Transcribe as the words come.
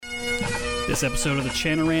This episode of the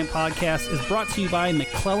Chanarant Podcast is brought to you by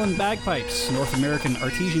McClellan Bagpipes, North American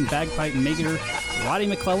artesian bagpipe maker Roddy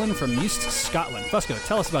McClellan from Eust, Scotland. Fusco,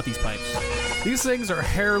 tell us about these pipes. These things are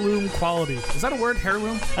heirloom quality. Is that a word,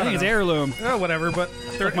 heirloom? I think it's heirloom. Oh, whatever, but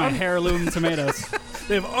they're Like my heirloom tomatoes.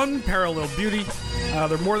 They have unparalleled beauty.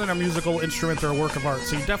 They're more than a musical instrument. They're a work of art.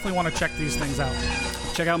 So you definitely want to check these things out.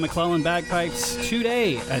 Check out McClellan Bagpipes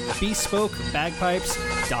today at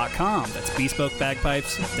BespokeBagpipes.com. That's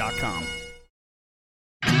BespokeBagpipes.com.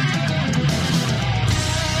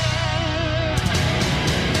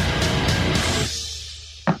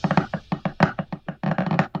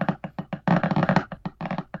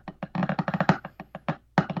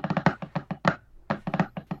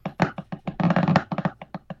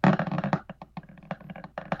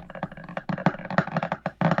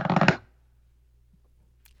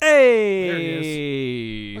 Hey! There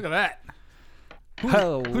he is. Look at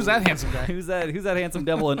that. Who's that handsome guy? Who's that handsome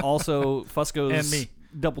devil? And also Fusco's And me.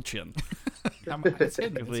 double chin. It's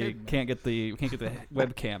hidden. If It's we hidden. can't get the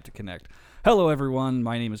webcam to connect. Hello, everyone.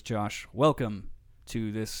 My name is Josh. Welcome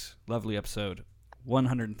to this lovely episode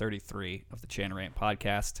 133 of the Chanarant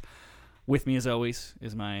Podcast. With me, as always,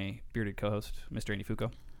 is my bearded co-host, Mr. Andy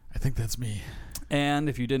Fuco. I think that's me. And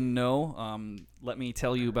if you didn't know, let me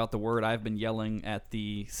tell you about the word I've been yelling at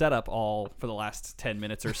the setup all for the last 10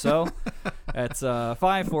 minutes or so. That's 5,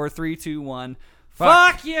 4, 3, 2, 1.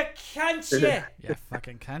 Fuck you, cunt you! Yeah,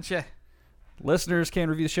 fucking can't you? Listeners can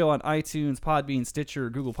review the show on iTunes, Podbean, Stitcher,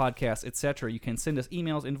 Google Podcasts, etc. You can send us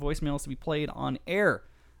emails and voicemails to be played on air.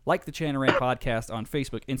 Like the Chanarant Podcast on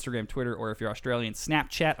Facebook, Instagram, Twitter, or if you're Australian,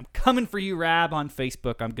 Snapchat. I'm coming for you, Rab, on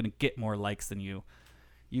Facebook. I'm going to get more likes than you.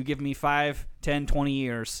 You give me 5, 10, 20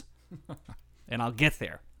 years, and I'll get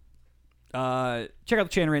there. Check out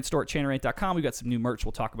the Chanarant store at chanarant.com. We've got some new merch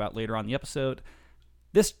we'll talk about later on in the episode.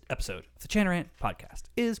 This episode of the Chanarant Podcast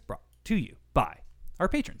is brought to you by our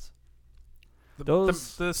patrons.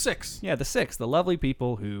 The six. Yeah, the six. The lovely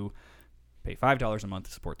people who pay $5 a month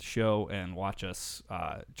to support the show and watch us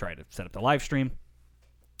try to set up the live stream.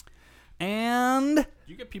 And Do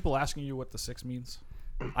you get people asking you what the six means?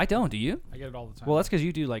 I don't. Do you? I get it all the time. Well, that's because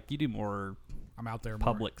you do more I'm out there more.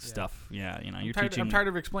 public Yeah. stuff. Yeah, you know, I'm tired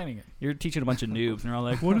of explaining it. You're teaching a bunch of noobs, and they're all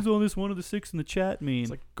like, "What does all this one of the six in the chat mean?"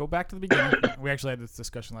 It's like, go back to the beginning. We actually had this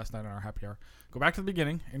discussion last night on our happy hour. Go back to the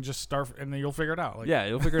beginning and just start, and then you'll figure it out. Like, yeah,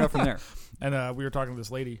 you'll figure it out from there. And we were talking to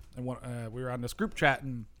this lady, and we were on this group chat,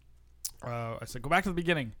 and I said, go back to the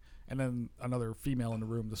beginning. And then another female in the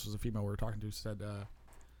room, this was a female we were talking to, said,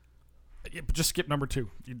 yeah, but just skip number 2.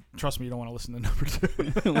 Trust me, you don't want to listen to number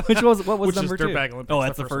 2. What was Which number is 2? Dirtbag Olympics. Oh,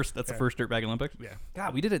 that's the the first. That's the first Dirtbag Olympics. Yeah,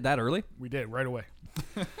 God, we did it that early. we did right away.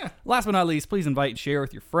 Last but not least, please invite and share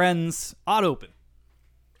with your friends. Odd Open.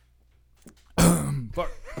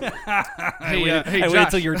 But, I Josh. waited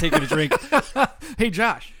until you were taking a drink. Hey,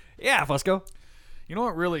 Josh. Yeah, Fusco. You know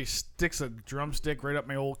what really sticks a drumstick right up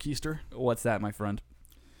my old keister? What's that, my friend?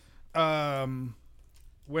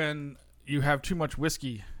 When you have too much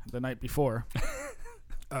whiskey the night before,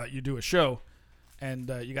 you do a show, and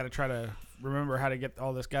you got to try to remember how to get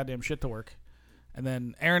all this goddamn shit to work. And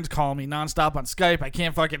then Aaron's calling me nonstop on Skype. I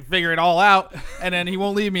can't fucking figure it all out. And then he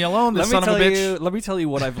won't leave me alone, this son of a bitch. Let me tell you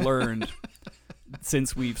what I've learned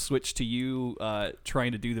since we've switched to you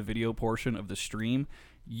trying to do the video portion of the stream.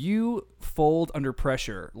 You fold under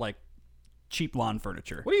pressure like cheap lawn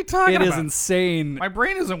furniture. What are you talking about? It is insane. My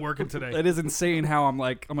brain isn't working today. It is insane how I'm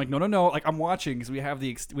like no. Like I'm watching because we have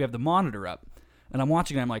the monitor up, and I'm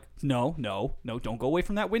watching. And I'm like no, don't go away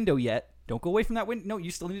from that window yet. Don't go away from that window. No,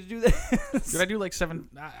 you still need to do this. Did I do like 7?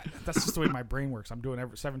 That's just the way my brain works. I'm doing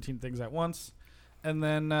 17 things at once, and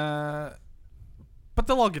then, but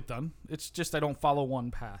they'll all get done. It's just I don't follow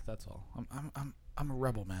one path. That's all. I'm a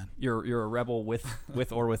rebel, man. You're a rebel with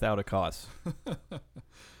or without a cause.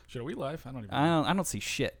 Should we live? I don't even. I don't see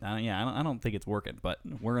shit. I don't think it's working. But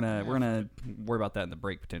we're gonna worry about that in the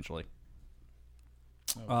break potentially.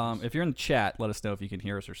 If you're in the chat, let us know if you can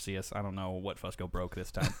hear us or see us. I don't know what Fusco broke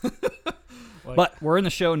this time. But we're in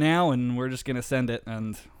the show now, and we're just gonna send it.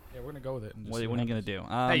 And yeah, we're gonna go with it. And just what are you gonna do?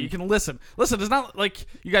 Hey, you can listen. Listen, it's not like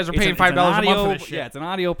you guys are paying $5 a month for this shit. Yeah, it's an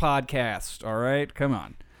audio podcast. All right, come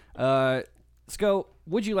on. Sco,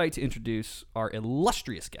 would you like to introduce our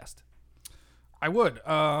illustrious guest? I would.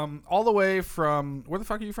 All the way from, where the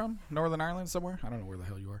fuck are you from? Northern Ireland somewhere? I don't know where the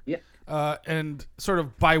hell you are. Yeah. And sort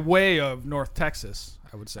of by way of North Texas,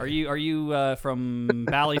 I would say. Are you from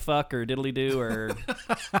Ballyfuck or Diddly Doo or?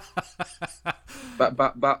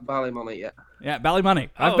 Ballymoney, yeah. Yeah, Ballymoney.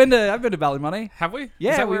 Oh. I've been to Ballymoney. Have we?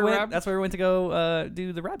 Yeah, Is that we where went. Rab- That's where we went to go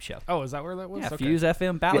do the Rab show. Oh, is that where that was? Yeah, Okay. Fuse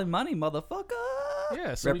FM Ballymoney, motherfucker.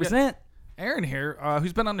 Yeah, so represent. Aaron here,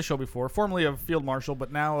 who's been on the show before, formerly of Field Marshal,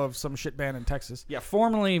 but now of some shit band in Texas. Yeah,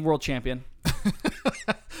 formerly world champion.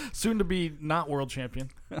 Soon to be not world champion.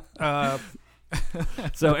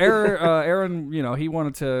 So Aaron, he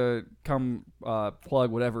wanted to come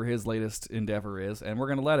plug whatever his latest endeavor is, and we're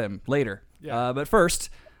gonna let him later. Yeah. But first,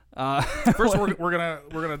 First, we're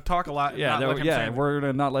gonna talk a lot. yeah, not let him say it. we're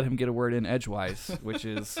gonna not let him get a word in edgewise, which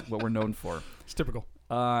is what we're known for. It's typical.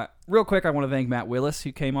 Real quick, I want to thank Matt Willis,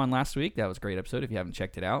 who came on last week. That was a great episode. If you haven't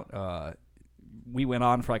checked it out, we went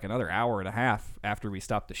on for like another hour and a half after we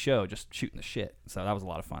stopped the show, just shooting the shit. So that was a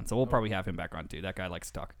lot of fun. So we'll probably have him back on too. That guy likes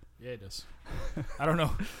to talk. Yeah, it does. I don't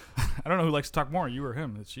know. I don't know who likes to talk more, you or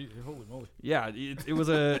him. Holy moly. Yeah, it was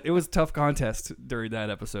a tough contest during that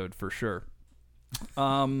episode for sure.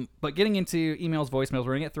 But getting into emails, voicemails,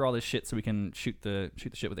 we're gonna get through all this shit so we can shoot the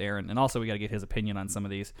shit with Aaron, and also we got to get his opinion on some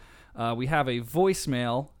of these. We have a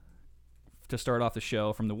voicemail to start off the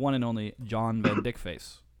show from the one and only John Van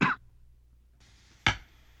Dickface.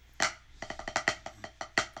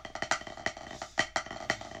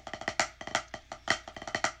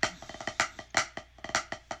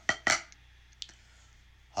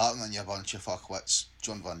 Happening, you bunch of fuckwits.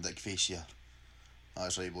 John Van Dickface here.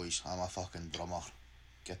 That's right, boys. I'm a fucking drummer.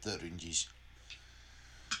 Get the runges.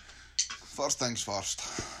 First things first.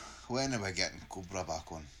 When are we getting Cobra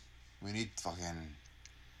back on? We need fucking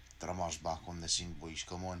drummers back on the scene, boys.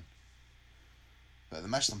 Come on. But the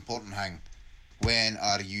most important thing, when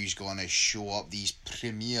are yous gonna show up these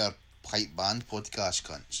premier pipe band podcast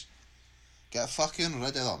cunts? Get fucking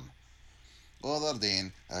rid of them. All they're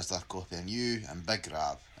doing is they're copying you and Big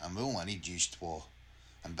Rab, and we only need yous two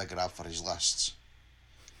and Big Rab for his lists.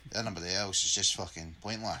 Anybody else is just fucking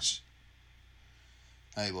pointless.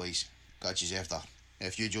 Hey boys, got yous after.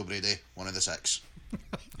 If you, Joe Brady, one of the six.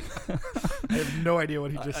 I have no idea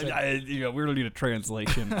what he just said. We really need a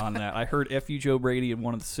translation on that. I heard "F you, Joe Brady" in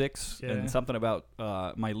one of the six, Yeah. and something about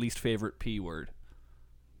my least favorite P word.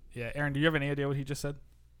 Yeah, Aaron, do you have any idea what he just said?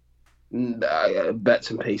 Bits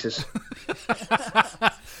and pieces.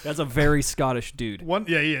 That's a very Scottish dude.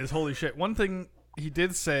 Yeah, he is. Holy shit. One thing he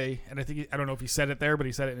did say, and I don't know if he said it there, but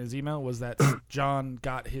he said it in his email, was that John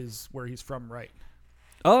got where he's from right.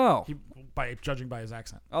 Oh, By judging by his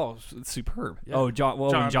accent. it's superb. Yeah. Oh, John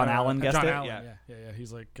Allen guessed John it. Allen, yeah.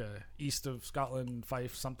 He's like east of Scotland,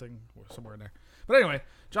 Fife, something, or somewhere in there. But anyway,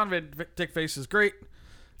 John Van Dickface is great.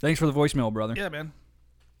 Thanks for the voicemail, brother. Yeah, man.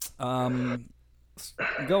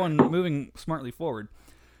 Moving smartly forward,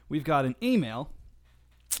 we've got an email,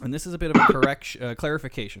 and this is a bit of a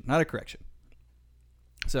clarification, not a correction.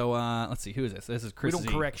 So let's see, who is this? This is Chris. We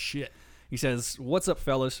don't correct shit. He says, "What's up,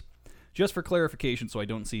 fellas? Just for clarification, so I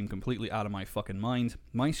don't seem completely out of my fucking mind,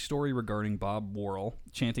 my story regarding Bob Worrell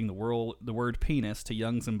chanting the word penis to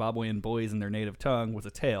young Zimbabwean boys in their native tongue was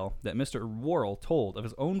a tale that Mr. Worrell told of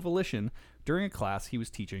his own volition during a class he was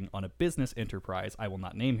teaching on a business enterprise I will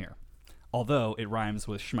not name here. Although it rhymes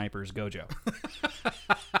with Schmeiper's Gojo.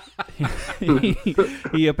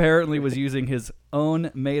 He apparently was using his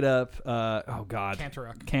own made-up,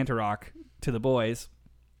 Cantarock to the boys,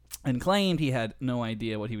 and claimed he had no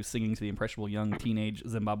idea what he was singing to the impressionable young teenage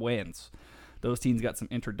Zimbabweans. Those teens got some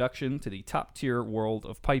introduction to the top-tier world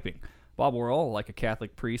of piping. Bob Worrell, like a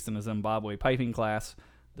Catholic priest in a Zimbabwe piping class,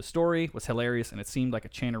 the story was hilarious, and it seemed like a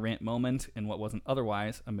Chanarant moment in what was an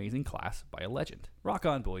otherwise amazing class by a legend. Rock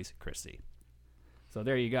on, boys, Christy." So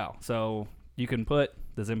there you go. So you can put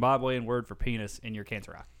the Zimbabwean word for penis in your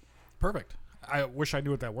Cantarock. Perfect. I wish I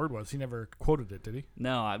knew what that word was. He never quoted it, did he?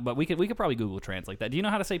 No, but we could probably Google translate that. Do you know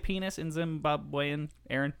how to say penis in Zimbabwean,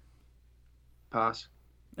 Aaron? Pass.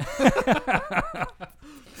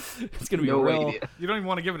 It's gonna be No a real. idea. You don't even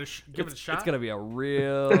want to give it a shot? It's gonna be a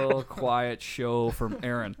real quiet show from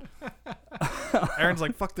Aaron. Aaron's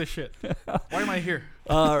like, fuck this shit. Why am I here?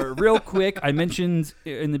 Real quick, I mentioned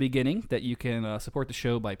in the beginning that you can support the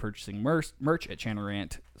show by purchasing merch at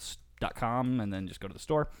chanarant.com and then just go to the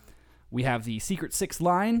store. We have the Secret Six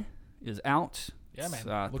line is out. Yeah, man. It's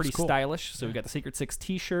Looks pretty cool. stylish. So we got the Secret Six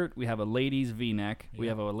t-shirt. We have a ladies V-neck. We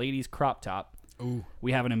have a ladies crop top. Ooh.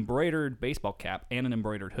 We have an embroidered baseball cap and an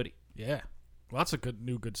embroidered hoodie. Yeah. Lots of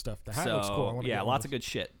good stuff. The hat looks cool. I wanna Yeah, get one lots of good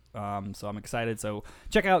shit. So I'm excited. So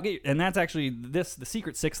check out, and that's actually the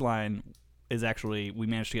Secret Six line is actually, we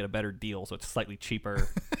managed to get a better deal, so it's slightly cheaper.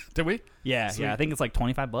 Did we? Yeah, Sweet. I think it's like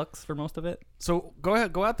 $25 for most of it. So go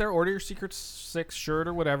out there, order your Secret Six shirt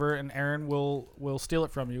or whatever, and Aaron will steal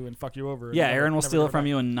it from you and fuck you over. Yeah, Aaron will steal it from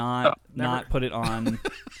you and not Never. put it on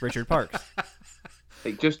Richard Parks.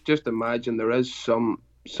 Like just imagine there is some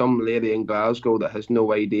lady in Glasgow that has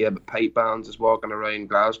no idea about pipe bands is walking around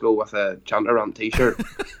Glasgow with a Chantarant t-shirt.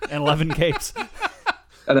 And 11 capes.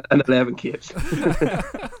 and 11 capes.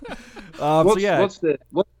 So yeah, What's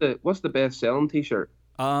the best selling T-shirt?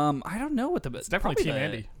 I don't know what It's definitely Team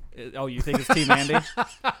Andy. Oh, you think it's Team Andy?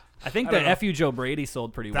 I think I the don't know. FU Joe Brady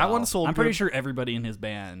sold pretty well. That one sold I'm pretty good. sure everybody in his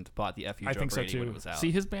band bought the FU Joe I think so Brady when too. it was out.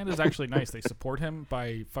 See, his band is actually nice. They support him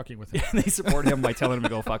by fucking with him. They support him by telling him to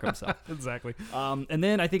go fuck himself. Exactly. And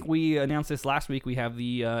then I think we announced this last week. We have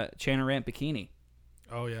the Chanarant bikini.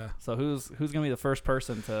 Oh yeah. So who's gonna be the first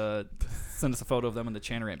person to send us a photo of them in the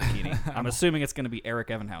Chanarant bikini? I'm assuming it's gonna be Eric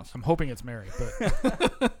Evenhouse. I'm hoping it's Mary,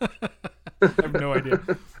 but I have no idea.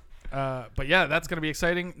 But yeah, that's gonna be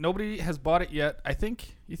exciting. Nobody has bought it yet.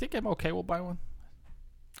 You think MOK will buy one?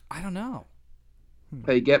 I don't know.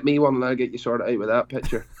 Hey, get me one and I'll get you sorted out with that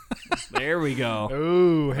picture. There we go.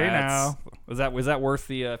 Oh, hey now. Was that worth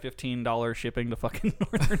the $15 shipping to fucking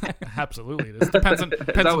Northern? Absolutely, it is. Depends on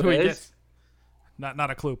what who he it is? gets.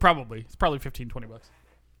 Not a clue. Probably it's probably $15-20.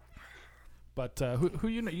 But who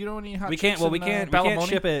you know any hot? We can't. chicks Well, we in, can't Balamoni?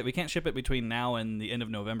 ship it. We can't ship it between now and the end of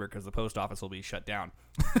November because the post office will be shut down.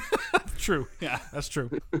 True. Yeah. That's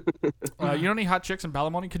true. You know any hot chicks in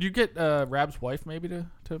Balamoni? Could you get Rab's wife maybe to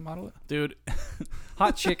model it? Dude,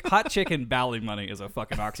 hot chick and Ballymoney is a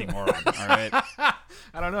fucking oxymoron. All right,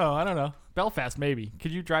 I don't know. Belfast maybe.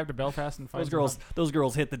 Could you drive to Belfast and find those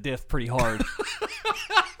girls hit the diff pretty hard,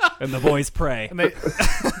 and the boys pray. And they,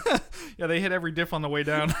 yeah, they hit every diff on the way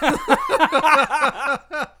down.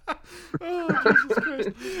 Oh, Jesus Christ.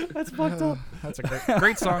 That's fucked up. That's a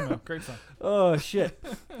great song though. Great song. Oh shit.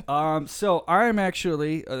 So I'm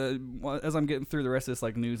actually as I'm getting through the rest of this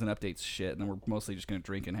like news and updates shit, and then we're mostly just gonna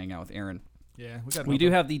drink and hang out with Aaron. Yeah, We do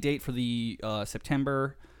have the date for the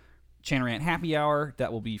September Chanarant Happy Hour.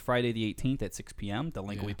 That will be Friday the 18th at 6 p.m. The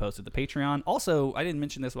link will be posted to Patreon. Also, I didn't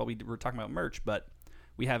mention this while we were talking about merch, but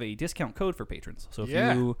we have a discount code for patrons. So if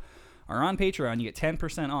you are on Patreon, you get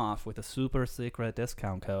 10% off with a super secret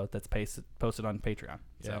discount code that's posted on Patreon.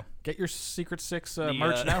 Yeah. So Get your Secret Six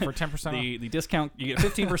merch now for 10% off. the discount, you get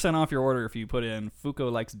 15% off your order if you put in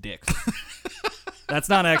Fuko likes dicks. That's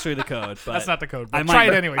not actually the code. But That's not the code. But I might, try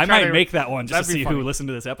it anyway. I Try might it make that one just to That'd be see funny. who listened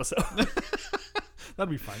to this episode. That'd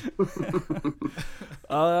be fine.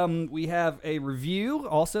 We have a review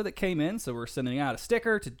also that came in, so we're sending out a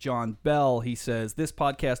sticker to John Bell. He says, "This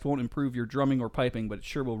podcast won't improve your drumming or piping, but it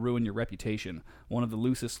sure will ruin your reputation. One of the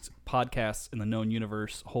loosest podcasts in the known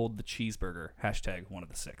universe. Hold the cheeseburger. # one of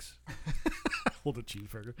the 6. Hold a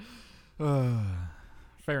cheeseburger.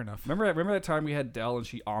 Fair enough. Remember that time we had Dell and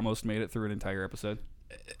she almost made it through an entire episode?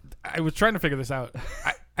 I was trying to figure this out.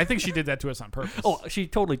 I think she did that to us on purpose. Oh, she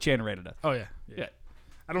totally Chanarated it. Oh yeah. Yeah.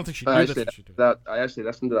 I don't think she I knew actually, that she did it. I actually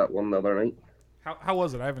listened to that one the other night. How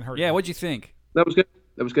was it? I haven't heard Yeah, it. what'd you think? That was good.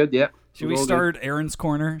 That was good. Yeah. Should we start Aaron's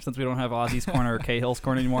corner since we don't have Ozzy's corner or Cahill's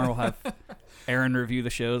corner anymore? We'll have Aaron review the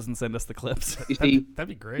shows and send us the clips. You see, That'd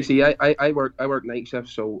be great. you see, I work night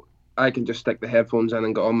shifts, so I can just stick the headphones in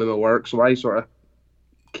and get on with my work. So I sort of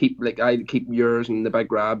keep yours and the big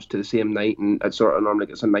grabs to the same night, and it sort of normally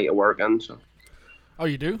gets a night of work in. So Oh,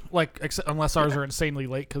 you do? Like, unless ours are insanely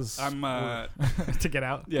late because I'm to get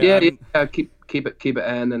out. yeah, keep it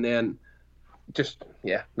in, and then just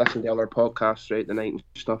listen to other podcasts throughout the night and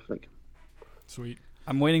stuff like. Sweet.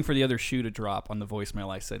 I'm waiting for the other shoe to drop on the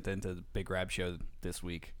voicemail I sent into the Big Rab show this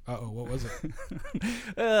week. What was it?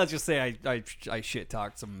 Let's just say I shit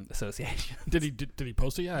talked some association. Did he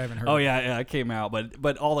post it yet? I haven't heard. Oh it. yeah, it came out,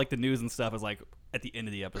 but all like the news and stuff is like at the end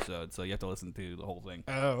of the episode, so you have to listen to the whole thing.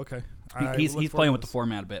 Oh, okay. He's playing with the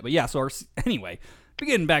format a bit, but yeah. So anyway,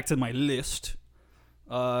 getting back to my list.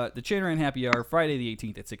 The Chanarant Happy Hour, Friday the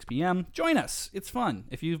 18th at 6 p.m. Join us. It's fun.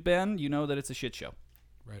 If you've been, you know that it's a shit show.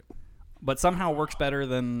 Right. But somehow works better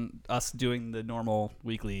than us doing the normal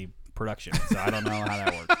weekly production. So I don't know how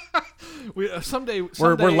that works. Someday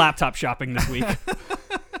We're laptop shopping this week.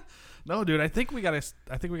 No, dude. I think we gotta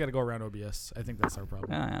go around OBS. I think that's our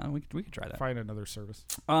problem. Yeah, we could try that. Find another service.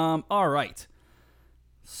 All right.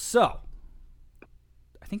 So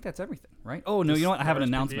I think that's everything, right? Oh no, you know what? I have an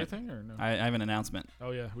announcement. Thing, or no? I have an announcement.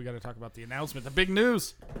 Oh yeah, we got to talk about the announcement, the big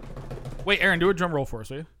news. Wait, Aaron, do a drum roll for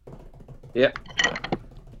us, will you? Yeah.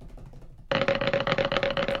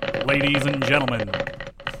 Ladies and gentlemen,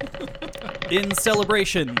 in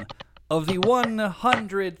celebration of the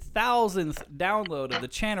 100,000th download of the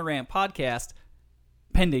Chanarant podcast,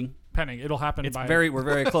 pending. It'll happen. We're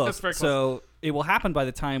very close. It's very close. So it will happen by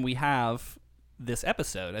the time we have this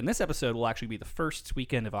episode, and this episode will actually be the first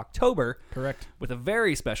weekend of October. Correct. With a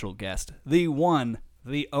very special guest, the one,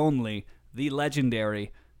 the only, the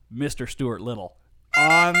legendary Mr. Stuart Little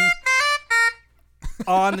on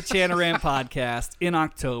the Chanarant podcast in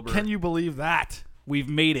October. Can you believe that? We've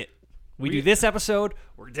made it. We do this episode,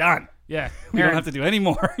 we're done. Yeah, We don't have to do any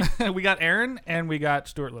more. we got Aaron and we got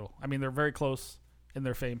Stuart Little. I mean, they're very close in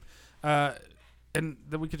their fame, and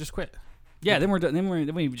then we could just quit. Yeah, then we're done. Then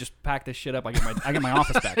we just pack this shit up. I get my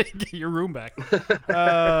office back. Get your room back.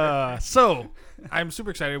 So I'm super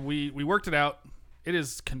excited. We worked it out. It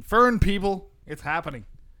is confirmed, people. It's happening.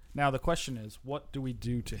 Now the question is, what do we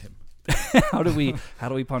do to him? How do we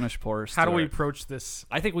punish poor Stuart? How do we approach this?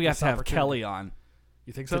 I think we have this to have opportunity? Kelly on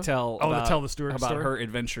You think so? to tell to tell the Stuart about story? her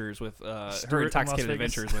adventures with her Stuart in intoxicated Las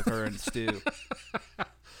Vegas. adventures with her and Stu.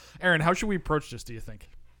 Aaron, how should we approach this? Do you think?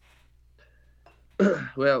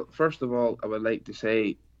 Well, first of all, I would like to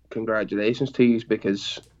say congratulations to you,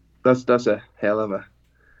 because that's a hell of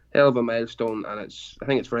a milestone, and I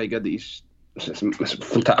think it's very good that it's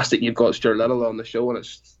fantastic you've got Stuart Little on the show, and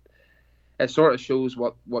it sort of shows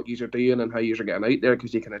what you are doing and how you are getting out there,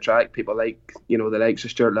 because you can attract people like, the likes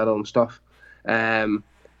of Stuart Little and stuff.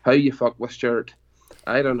 How you fuck with Stuart,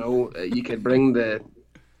 I don't know. You could bring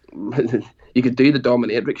you could do the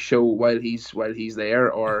Dominatrix show while he's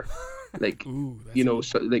there, or like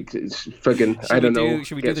so, like it's friggin' I don't know.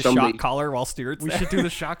 Should we do the shot collar while Stuart's there? We should do the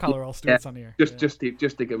shot collar while Stuart's on the air. Just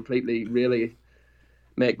to completely really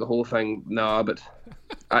make the whole thing. Nah, but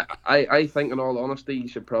I think in all honesty, you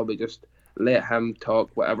should probably just let him talk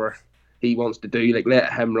whatever he wants to do. Like,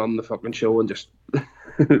 let him run the fucking show and just let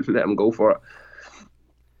him go for it.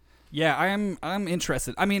 Yeah, I'm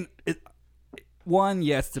interested. I mean, it's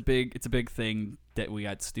a big thing that we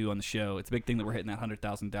got Stu on the show. It's a big thing that we're hitting that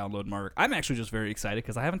 100,000 download mark. I'm actually just very excited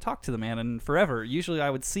because I haven't talked to the man in forever. Usually I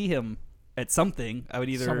would see him at something. I would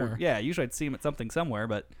either Somewhere. usually I'd see him at something somewhere,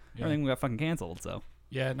 but everything got fucking canceled. So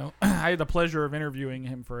Yeah, no. I had the pleasure of interviewing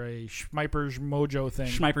him for a Schmeiper's Mojo thing.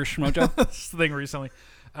 Schmeiper's Schmojo thing recently.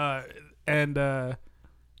 Yeah,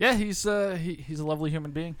 he's a lovely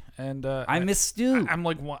human being, and I miss Stu. I'm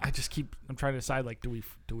like, I'm trying to decide, like, do we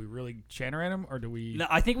really channel him, or do we? No,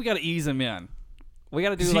 I think we got to ease him in. We got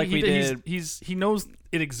to do like we did. He knows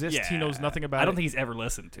it exists. Yeah. He knows nothing about it. I don't think he's ever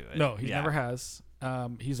listened to it. No, he never has.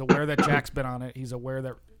 He's aware that Jack's been on it. He's aware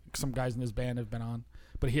that some guys in his band have been on,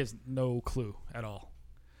 but he has no clue at all.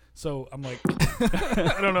 So I'm like,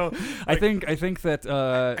 I don't know. Like, I think that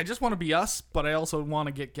I just want to be us, but I also want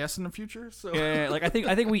to get guests in the future. So yeah, like I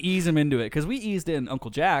think we ease him into it because we eased in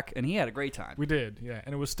Uncle Jack and he had a great time. we did, yeah,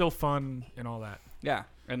 and it was still fun and all that. Yeah,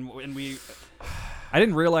 and we. I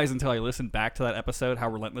didn't realize until I listened back to that episode how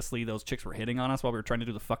relentlessly those chicks were hitting on us while we were trying to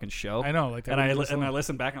do the fucking show. I know, like, and I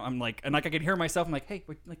listened back and I'm like, and like I could hear myself. I'm like, hey,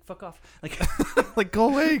 like fuck off, like, like go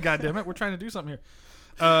away, goddammit, we're trying to do something here.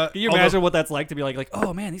 Can you imagine what that's like to be like,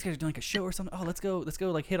 oh man, these guys are doing like a show or something. Oh, let's go,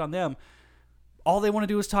 like hit on them. All they want to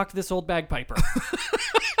do is talk to this old bagpiper.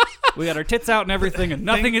 We got our tits out and everything, and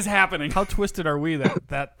nothing is happening. How twisted are we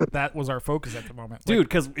that was our focus at the moment, Dude?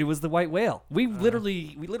 Because it was the white whale. We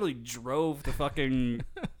literally drove to fucking.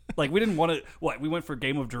 Like, we didn't want to. What? We went for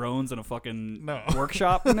Game of Drones in a fucking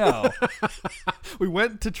workshop? No. We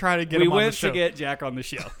went to try to get him on the show. We went to get Jack on the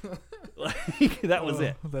show. Like, that was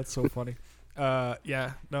it. That's so funny.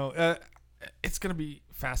 Yeah, no, it's gonna be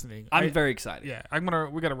fascinating. I'm very excited. Yeah,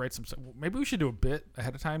 we gotta write some. Maybe we should do a bit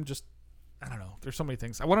ahead of time. Just, I don't know. There's so many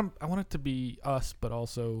things. I want it to be us, but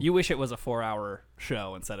also you wish it was a 4-hour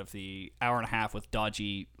show instead of the hour and a half with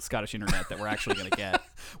dodgy Scottish internet that we're actually gonna get.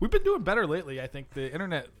 We've been doing better lately. I think the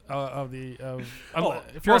internet most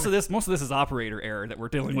of this is operator error that we're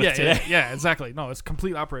dealing with today. Yeah, exactly. No, it's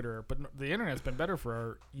complete operator error. But the internet's been better for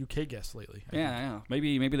our UK guests lately. I think. I know.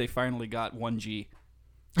 Maybe they finally got 1G.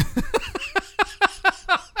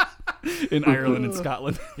 In Ireland and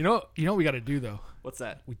Scotland. You know what we got to do though? What's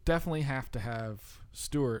that? We definitely have to have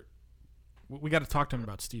Stuart. We got to talk to him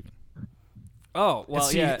about Steven. Oh, well,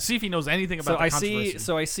 see if he knows anything about the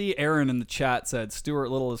controversy. I see Aaron in the chat said Stuart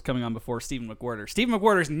Little is coming on before Stephen McWhorter. Stephen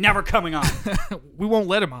McWhorter's never coming on. We won't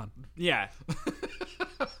let him on. Yeah.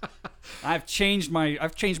 I've changed my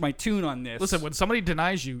tune on this. Listen, when somebody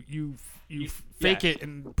denies you, you fake it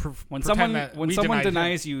and when someone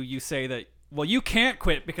denies you, you say that. Well, you can't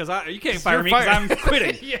quit because you can't fire me because I'm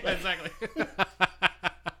quitting. Yeah, exactly.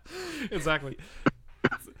 Exactly.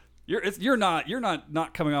 You're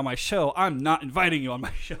not coming on my show. I'm not inviting you on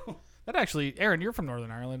my show. That actually, Aaron, you're from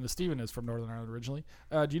Northern Ireland, and Stephen is from Northern Ireland originally.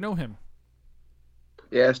 Do you know him?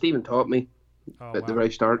 Yeah, Stephen taught me at the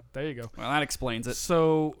very start. There you go. Well, that explains it.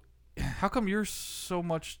 So, how come you're so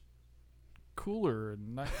much cooler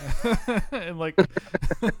and and like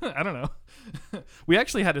I don't know? We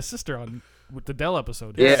actually had a sister on with the Dell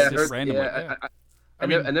episode. Yeah, just randomly. I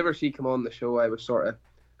never see come on the show. I was sort of.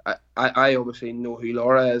 I obviously know who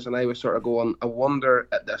Laura is, and I was sort of going, I wonder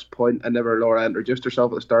at this point, I never Laura introduced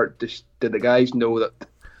herself at the start. Did the guys know that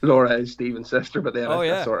Laura is Stephen's sister, but then Oh,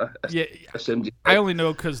 yeah. I sort of Yeah, assumed you I only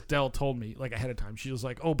know because Dell told me like ahead of time. She was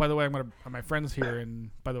like, "Oh, by the way, my friend's here, and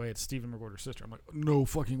by the way, it's Stephen McWhorter's sister." I'm like, "No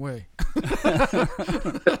fucking way!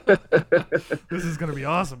 This is gonna be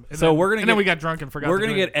awesome." And So then, we're gonna and then get- we got drunk and forgot. We're to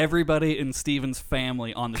gonna do get it. everybody in Steven's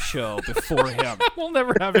family on the show before him. We'll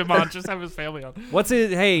never have him on. Just have his family on. What's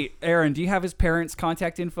it? Hey, Aaron, do you have his parents'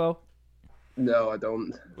 contact info? No, I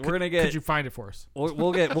don't. We're gonna Could get. you find it for us?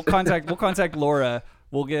 We'll contact Laura.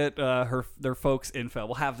 We'll get their folks' info.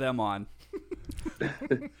 We'll have them on.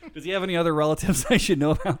 Does he have any other relatives I should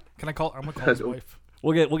know about? Can I call? I'm gonna call his wife.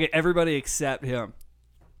 We'll get everybody except him.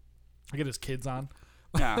 I get his kids on.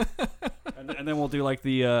 Yeah, and then we'll do like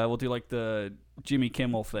the Jimmy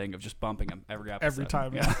Kimmel thing of just bumping him every episode. Every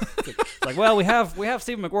time, Yeah. It's like, well, we have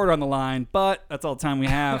Stephen McWhorter on the line, but that's all the time we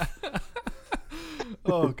have.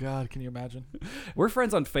 Oh God, can you imagine? We're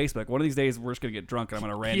friends on Facebook. One of these days, we're just gonna get drunk and I'm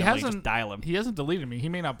gonna randomly just dial him. He hasn't deleted me. He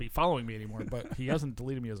may not be following me anymore, but he hasn't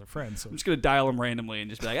deleted me as a friend. So I'm just gonna dial him randomly and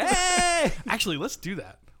just be like, "Hey!" actually, let's do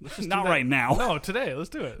that. Let's just Not do that. right now. No, today. Let's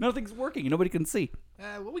do it. Nothing's working. Nobody can see.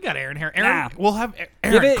 Well, we got Aaron here. Aaron, Nah. we'll have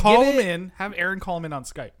Aaron Give call it- him in. Have Aaron call him in on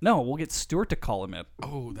Skype. No, we'll get Stuart to call him in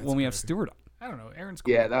Oh, that's when we a have good Stuart on. idea. I don't know. Aaron's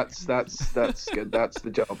cool. Yeah, that's good. That's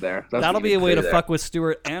the job there. That's That'll what be you a way to do there. fuck with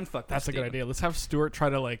Stuart and fuck. That's a with good idea. Let's have Stuart try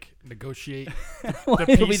to like negotiate. Steven.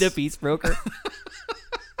 He'll be the peace broker.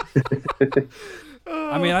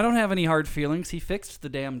 I mean, I don't have any hard feelings. He fixed the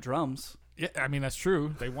damn drums. Yeah, I mean that's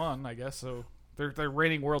true. They won, I guess. So they're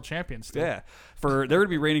reigning world champions. Still. Yeah, they're going to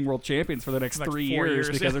be reigning world champions for the next Like 3 4 years years,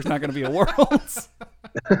 because yeah. there's not going to be a Worlds.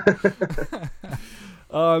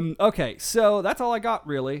 Okay, so that's all I got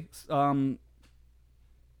really.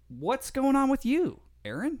 What's going on with you,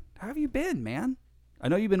 Aaron? How have you been, man? I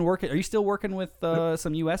know you've been working. Are you still working with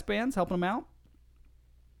some U.S. bands, helping them out?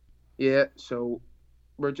 Yeah, so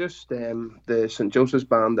we're just the St Joseph's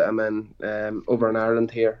band that I'm in over in Ireland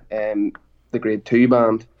here, the Grade 2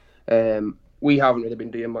 band. We haven't really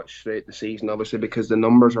been doing much throughout the season, obviously, because the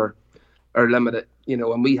numbers are limited,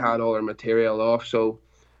 and we had all our material off. So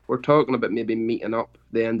we're talking about maybe meeting up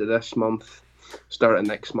the end of this month, start of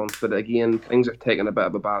next month. But again, things have taken a bit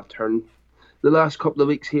of a bad turn the last couple of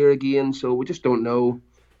weeks here again, so we just don't know.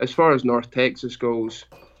 As far as North Texas goes,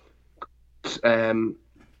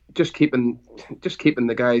 just keeping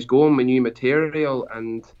the guys going with new material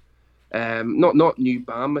and not new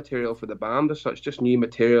band material for the band as such, just new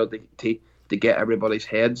material to get everybody's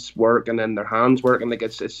heads working and their hands working. Like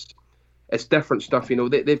it's different stuff,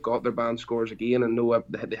 they've got their band scores again and know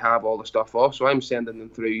they have all the stuff off, so I'm sending them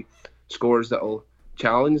through scores that'll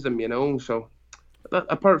challenge them, so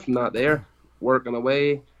apart from that, they're working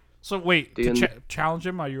away. So wait, Doing- to challenge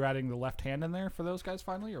him, are you adding the left hand in there for those guys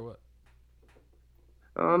finally, or what?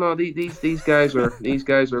 Oh no, these guys are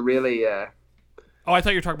really Oh, I thought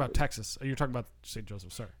you were talking about Texas. You're talking about St.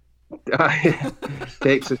 Joseph. Sorry.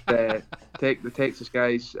 Texas. The Texas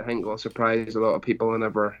guys, I think, will surprise a lot of people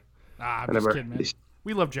whenever. I'm whenever just kidding, man.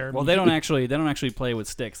 We love Jeremy. Well, they don't actually play with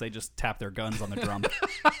sticks. They just tap their guns on the drum.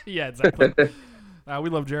 Yeah, exactly. We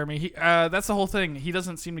love Jeremy. That's the whole thing. He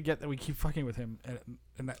doesn't seem to get that we keep fucking with him.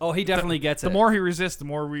 And that, Oh, he definitely gets it. the more he resists, the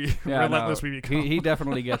more we Yeah, relentless no, we become. he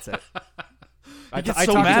definitely gets it. He gets I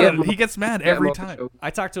so talked to mad. him- He gets mad Yeah, every well, time. so- I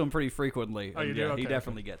talk to him pretty frequently. Oh, you and do? yeah, Okay, he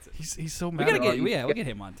definitely gets it. He's so We mad. gotta get you we'll get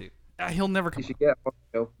him on too. He'll never come. You should get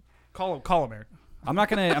one, Call him, Aaron. I'm not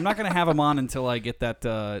gonna have him on until I get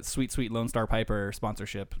that sweet Lone Star Piper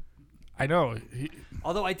sponsorship. I know.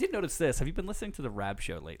 Although I did notice this. Have you been listening to the Rab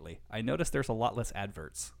Show lately? I noticed there's a lot less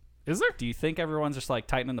adverts. Is there? Do you think everyone's just like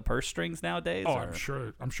tightening the purse strings nowadays? Oh, or- I'm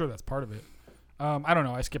sure. I'm sure that's part of it. I don't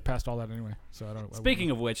know. I skipped past all that anyway, so I don't. Speaking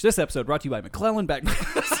of which, this episode brought to you by McClellan Back.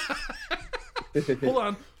 hold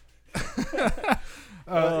on.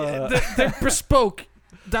 They're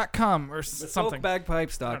bespoke.com or something.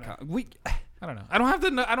 Bagpipes.com. I don't know. I don't have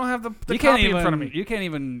the You can't copy even in front of me. You can't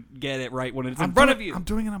even get it right when it's I'm in front doing- of you. I'm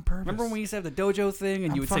doing it on purpose. Remember when we used to have the dojo thing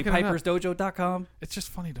and I'm you would say fucking it up. pipersdojo.com? It's just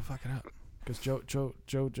funny to fuck it up because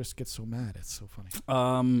Joe just gets so mad. It's so funny.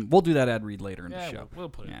 We'll do that ad read later in the Yeah, show. we'll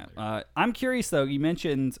put it. Yeah. later. I'm curious though. You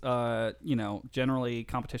mentioned, generally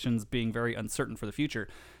competitions being very uncertain for the future.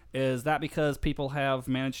 Is that because people have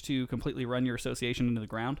managed to completely run your association into the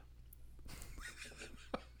ground?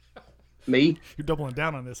 Me? You're doubling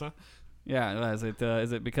down on this, huh? Yeah. Is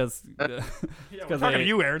it because? Yeah, we're Because talking they- to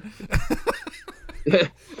you, Aaron.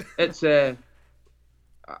 It's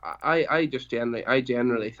I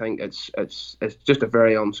generally think it's just a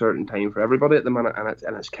very uncertain time for everybody at the minute,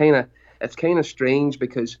 and it's kind of strange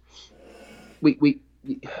because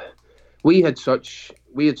we had such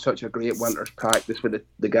a great winter's practice with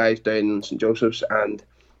the guys down in St Joseph's, and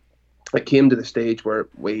it came to the stage where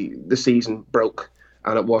the season broke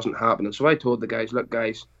and it wasn't happening. So I told the guys, look,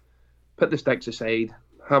 guys, put the sticks aside,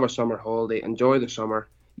 have a summer holiday, enjoy the summer.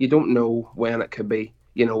 You don't know when it could be,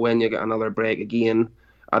 when you get another break again.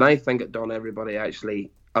 And I think it done everybody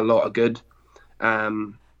actually a lot of good.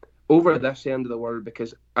 Over this end of the world,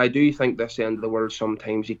 because I do think this end of the world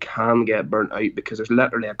sometimes you can get burnt out because there's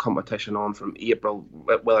literally a competition on from April,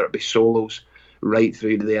 whether it be solos, right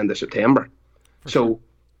through to the end of September. So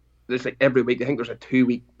there's like every week, I think there's a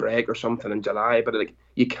 2-week break or something in July, but like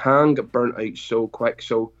you can get burnt out so quick.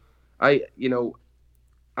 So I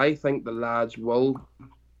think the lads will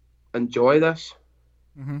enjoy this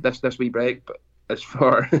wee break, but as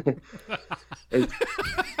far as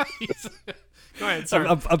Go ahead, sorry.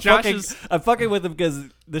 I'm fucking with them because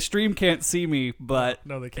the stream can't see me, but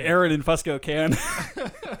no, they can't. Aaron and Fusco can.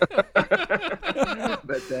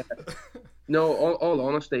 but no, all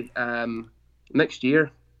honesty, next year,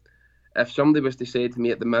 if somebody was to say to me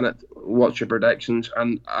at the minute, what's your predictions?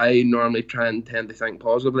 And I normally try and tend to think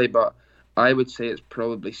positively, but I would say it's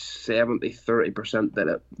probably 70-30% that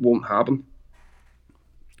it won't happen.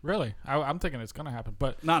 Really? I'm thinking it's going to happen,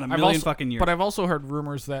 but not in a million fucking years. But I've also heard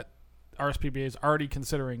rumors that RSPBA is already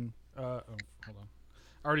considering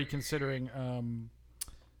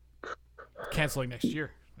canceling next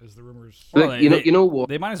year. Is the rumors? Well, you know what?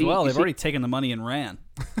 They might as well. They've already taken the money and ran.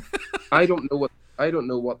 I don't know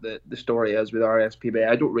what the story is with RSPBA.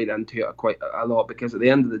 I don't read into it quite a lot because at the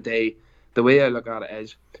end of the day, the way I look at it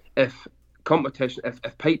is if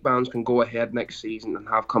pipe bands can go ahead next season and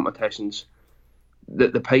have competitions,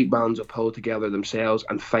 the pipe bands will pull together themselves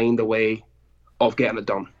and find a way of getting it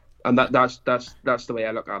done. And that's the way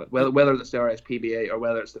I look at it. Whether it's the RSPBA or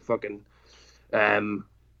whether it's the fucking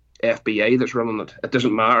FBA that's running it, it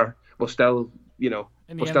doesn't matter. We'll still,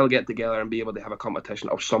 still get together and be able to have a competition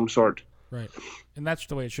of some sort. Right, and that's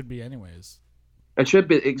the way it should be, anyways. It should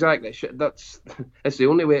be exactly. It's the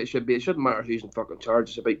only way it should be. It shouldn't matter who's in fucking charge.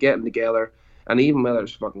 It's about getting together, and even whether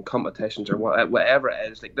it's fucking competitions or whatever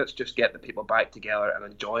it is, like let's just get the people back together and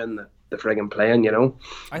enjoying the friggin' playing.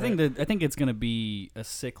 I think it's going to be a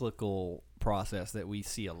cyclical process that we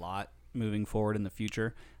see a lot moving forward in the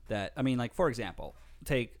future. That like for example,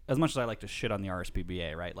 take as much as I like to shit on the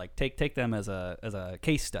RSPBA, right? Like take them as a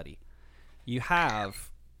case study. You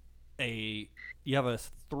have a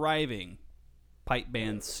thriving pipe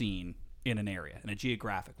band scene in an area, in a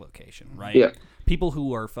geographic location, right? Yeah. People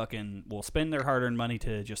who are will spend their hard-earned money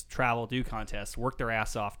to just travel, do contests, work their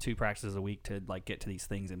ass off 2 practices a week to get to these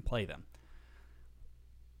things and play them.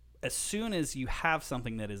 As soon as you have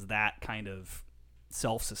something that is that kind of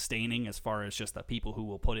self-sustaining as far as just the people who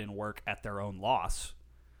will put in work at their own loss,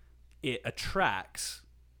 it attracts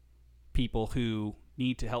people who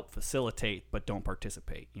need to help facilitate but don't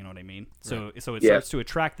participate. You know what I mean? Right. So it starts to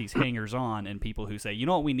attract these hangers-on and people who say, you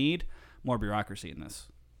know what we need? More bureaucracy in this.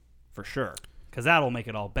 For sure. Because that'll make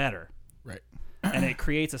it all better. Right. And it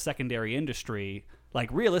creates a secondary industry. Like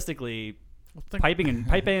realistically, piping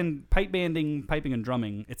and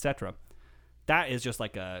drumming, etc. That is just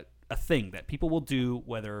like a thing that people will do,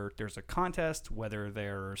 whether there's a contest, whether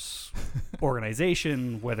there's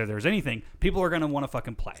organization, whether there's anything. People are going to want to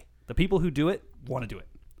fucking play. The people who do it want to do it.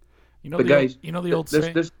 The old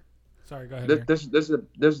saying. Sorry, go ahead. This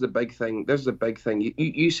is the big thing. This is a big thing.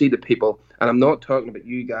 You see the people, and I'm not talking about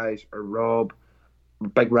you guys or Rob,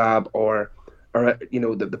 Big Rab, or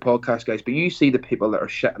the podcast guys, but you see the people that are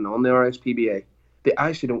shitting on the RSPBA. They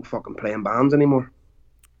actually don't fucking play in bands anymore.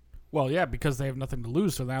 Well, yeah, because they have nothing to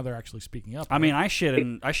lose, so now they're actually speaking up. I mean, I shit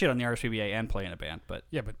on the RSPBA and play in a band, but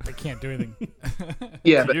yeah, but they can't do anything.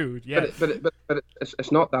 Yeah, but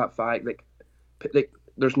it's not that fact. Like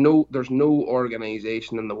there's no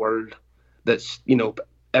organization in the world that's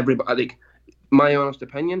everybody. Like my honest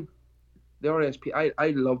opinion, the RSP. I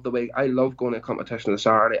love going to a competition on a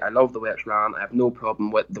Saturday. I love the way it's ran. I have no problem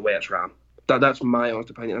with the way it's ran. That's my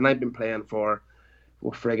honest opinion, and I've been playing for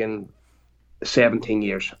friggin' 17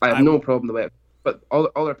 years. I have no problem the way it, but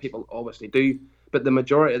other people obviously do, but the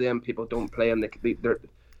majority of them people don't play, and they're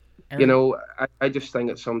I just think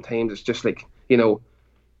that sometimes it's just like the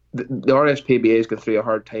RSPBA is going through a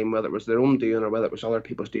hard time, whether it was their own doing or whether it was other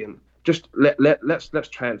people's doing. Just let's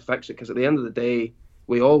try and fix it, because at the end of the day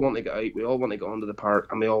we all want to get out, we all want to go onto the park,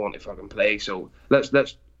 and we all want to fucking play. So let's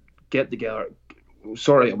get together,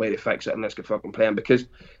 sort out a way to fix it, and let's get fucking playing. Because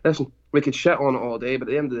listen, we could shit on it all day, but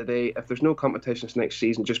at the end of the day, if there's no competitions next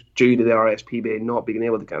season just due to the RSPBA not being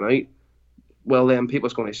able to get out, well then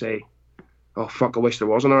people's going to say, oh fuck, I wish there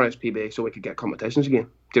was an RSPBA so we could get competitions again.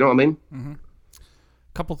 Do you know what I mean? Mm-hmm.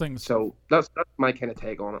 Couple things. So that's my kind of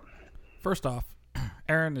take on it. First off,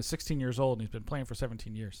 Aaron is 16 years old and he's been playing for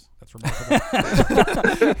 17 years. That's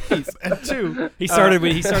remarkable. And 2, He started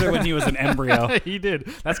when he was an embryo. he did.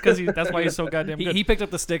 That's why he's so goddamn good. He picked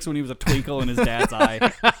up the sticks when he was a twinkle in his dad's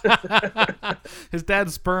eye. His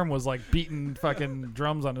dad's sperm was like beating fucking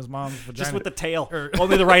drums on his mom's vagina. Just with the tail.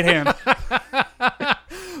 Only the right hand.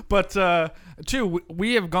 But 2,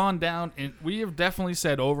 we have gone down and we have definitely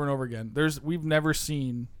said over and over again, we've never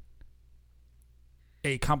seen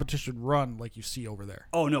a competition run like you see over there.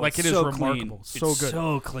 Oh no, like it's it is so remarkable, clean. so it's good,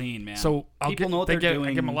 so clean, man. So people know what they're doing.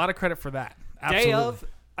 I give them a lot of credit for that. Absolutely. Day of,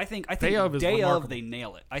 I think Day of is remarkable. they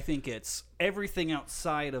nail it. I think it's everything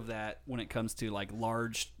outside of that when it comes to like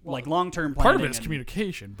like long-term planning. Part of it is and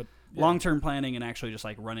communication, but long-term planning and actually just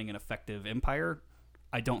like running an effective empire.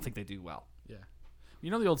 I don't think they do well. yeah. You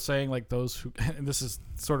know the old saying, like those who, and this is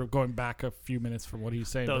sort of going back a few minutes from what he's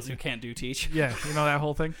saying. Those who can't do teach. Yeah, you know that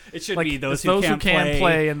whole thing. It should like, be those it's who can can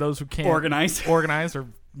play and those who can't organize or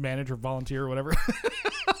manage or volunteer or whatever.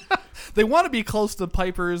 They want to be close to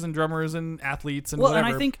pipers and drummers and athletes and whatever.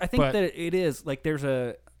 And I think that it is like there's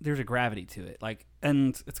a gravity to it, like,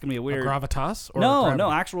 and it's gonna be a weird gravitas. Or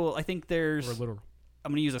no actual. I think there's. Or literal.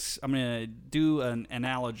 I'm gonna do an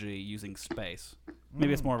analogy using space.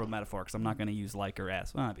 Maybe it's more of a metaphor because I'm not gonna use like or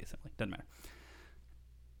as. Well, obviously, doesn't matter.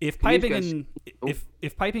 If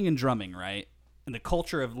piping and drumming, right, and the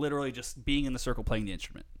culture of literally just being in the circle playing the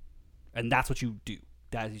instrument, and that's what you do.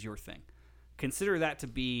 That is your thing. Consider that to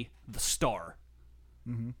be the star.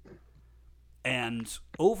 Mm-hmm. And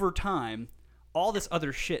over time, all this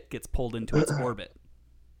other shit gets pulled into its orbit.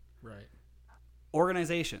 Right.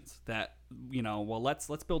 Organizations that,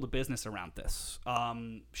 let's build a business around this.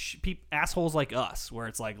 Assholes like us, where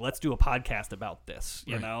it's like, let's do a podcast about this.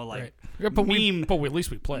 Right. Yeah, but at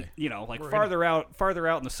least we play. Farther out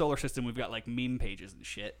in the solar system, we've got like meme pages and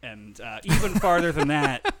shit. And even farther than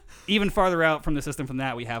that, even farther out from the system from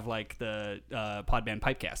that, we have like the Podband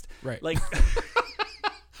Pipecast. Right. Like.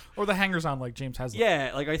 Or the hangers-on like James has.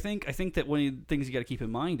 Yeah, like I think that one of the things you got to keep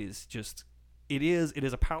in mind is just it is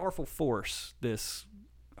a powerful force, this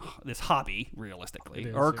hobby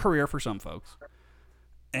realistically, or a career for some folks,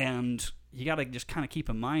 and you got to just kind of keep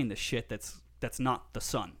in mind the shit that's not the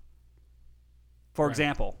sun. For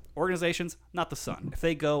example, organizations, not the sun. If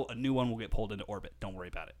they go, a new one will get pulled into orbit. Don't worry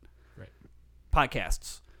about it. Right.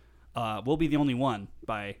 Podcasts. We'll be the only one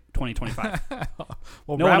by 2025.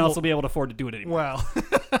 Well, no one else will be able to afford to do it anymore.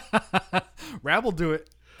 Well, Rab will do it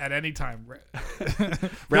at any time.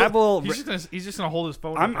 Rab will. He's just gonna hold his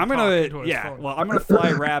phone. I'm gonna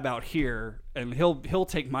fly Rab out here, and he'll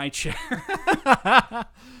take my chair.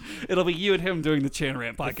 It'll be you and him doing the Chan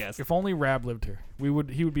Rant podcast. If only Rab lived here, he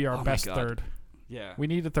would be our best third. Yeah, we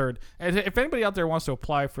need a third. And if anybody out there wants to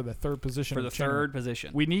apply for the third position,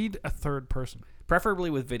 we need a third person, preferably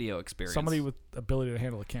with video experience. Somebody with ability to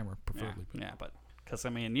handle a camera, preferably. Yeah, but because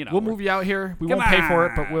we'll move you out here. We won't pay for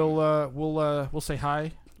it, but we'll say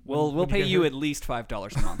hi. We'll pay you at least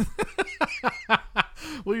 $5 a month.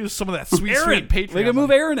 We'll use some of that sweet Patreon. We can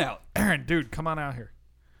move Aaron out. Aaron, dude, come on out here.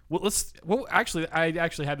 I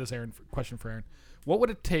actually had this question for Aaron. What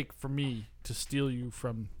would it take for me to steal you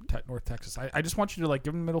from North Texas? I just want you to like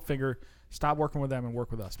give him the middle finger, stop working with them, and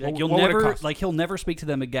work with us. He'll never speak to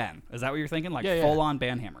them again. Is that what you're thinking? Like full on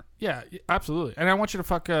banhammer. Yeah, absolutely. And I want you to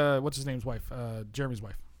fuck what's his name's wife, Jeremy's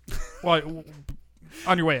wife. Well,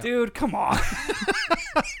 on your way out. Dude, come on.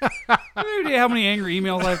 You know how many angry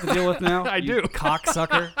emails I have to deal with now? I do.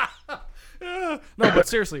 Cocksucker. No, but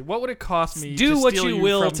seriously, what would it cost me do to what steal you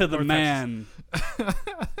will from to the North man.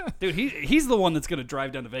 Dude, he's the one that's going to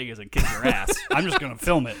drive down to Vegas and kick your ass. I'm just going to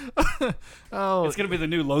film it. Oh, it's going to be the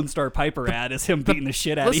new Lone Star Piper ad is him beating the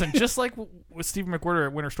shit out of you. Listen, just like with Stephen McWhirter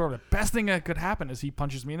at Winter Storm, the best thing that could happen is he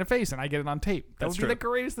punches me in the face and I get it on tape. That would be the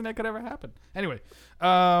greatest thing that could ever happen. Anyway,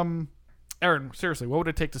 Aaron, seriously, what would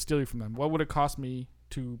it take to steal you from them? What would it cost me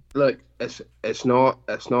to... Look, it's not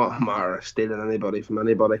a matter of stealing anybody from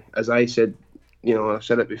anybody. As I said, I've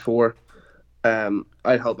said it before,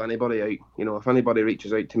 I'd help anybody out. If anybody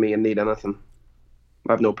reaches out to me and need anything,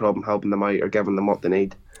 I have no problem helping them out or giving them what they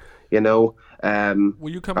need. Will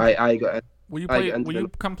you come? Will you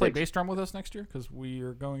come play bass drum with us next year? Because we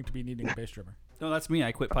are going to be needing a bass drummer. No, that's me.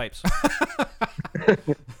 I quit pipes.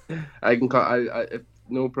 I can call.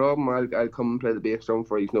 No problem. I'll come and play the bass drum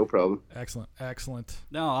for you. No problem. Excellent.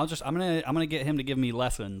 No, I'm gonna get him to give me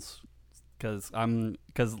lessons because I'm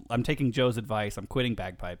taking Joe's advice. I'm quitting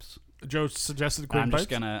bagpipes. Joe suggested quitting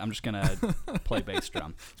pipes. I'm just gonna play bass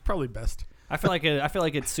drum. It's probably best. I feel like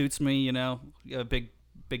it suits me. A big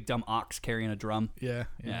dumb ox carrying a drum. Yeah.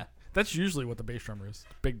 That's usually what the bass drummer is.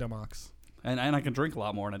 Big dumb ox. And I can drink a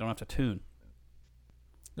lot more, and I don't have to tune.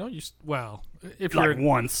 No, well, if Like you're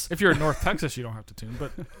once. if you're in North Texas, you don't have to tune.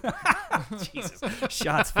 But Jesus.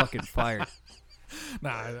 Shots fucking fired.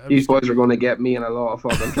 nah, I'm These just boys are going to get me in a lot of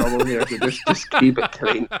fucking trouble here, so just keep it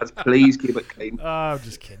clean. Please keep it clean. I'm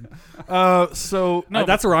just kidding. So no,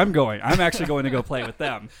 That's where I'm going. I'm actually going to go play with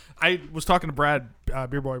them. I was talking to Brad,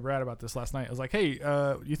 Beer Boy Brad, about this last night. I was like, "Hey,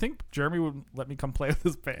 you think Jeremy would let me come play with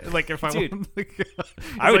this band? Like, if I Dude, want,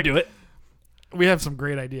 I would do it. We have some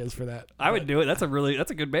great ideas for that. I would do it. That's a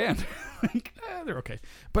good band. They're okay.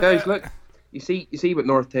 But Guys, look, you see what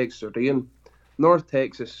North Texas are doing. North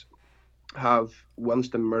Texas have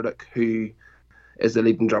Winston Murdoch, who is the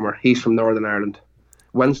leading drummer. He's from Northern Ireland.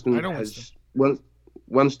 Winston I know has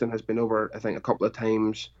Winston has been over, I think, a couple of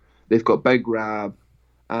times. They've got Big Rab,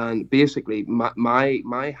 and basically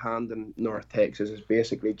my hand in North Texas is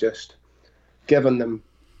basically just giving them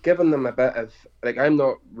a bit of, like, I'm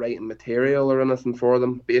not writing material or anything for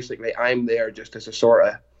them. Basically, I'm there just as a sort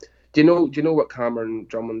of, do you know what Cameron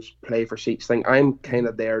Drummond's Play for Seats thing? I'm kind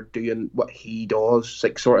of there doing what he does,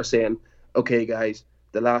 like sort of saying, okay, guys,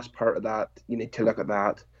 the last part of that, you need to look at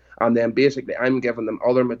that. And then basically I'm giving them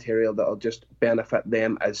other material that'll just benefit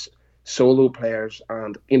them as solo players,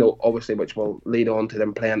 and, you know, obviously which will lead on to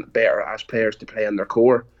them playing better as players to play in their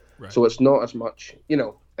core. Right. So it's not as much, you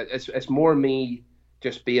know, it's more me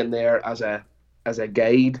just being there as a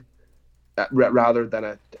guide rather than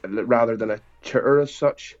a tutor as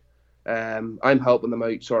such. I'm helping them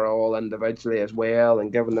out sort of all individually as well,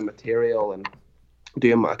 and giving them material and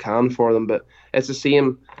doing what I can for them. But it's the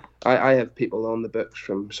same. I have people on the books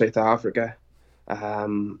from South Africa. I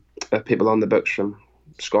have people on the books from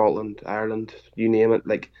Scotland, Ireland, you name it.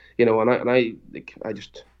 Like, you know, and I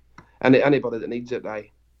just anybody that needs it, I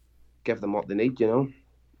give them what they need. You know.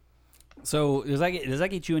 So does that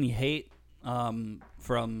get you any hate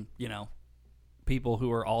from, you know, people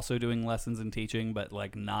who are also doing lessons and teaching, but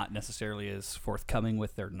like not necessarily as forthcoming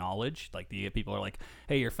with their knowledge? Like the people are like,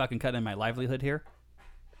 "Hey, you're fucking cutting my livelihood here."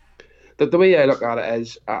 The way I look at it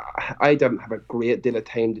is, I didn't have a great deal of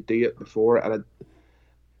time to do it before, and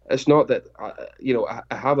it's not that you know,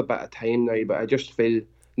 I have a bit of time now, but I just feel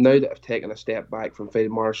now that I've taken a step back from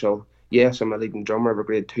Field Marshal. Yes, I'm a leading drummer of a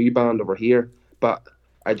Grade 2 band over here, but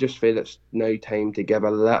I just feel it's now time to give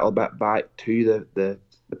a little bit back to the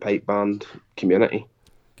pipe band community.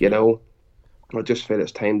 You know, I just feel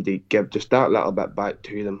it's time to give just that little bit back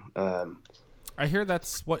to them. I hear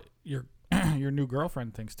that's what your new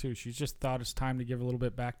girlfriend thinks too. She's just thought it's time to give a little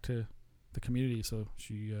bit back to the community. So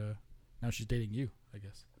she now she's dating you, I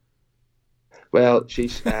guess. Well,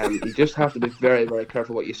 she's you just have to be very, very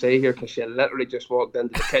careful what you say here, because she literally just walked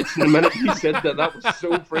into the kitchen the minute you said that. That was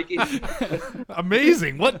so freaky.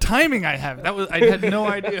 Amazing! What timing I have. I had no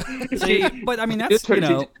idea. See, but I mean, that's, you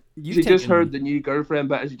know, she just heard the new girlfriend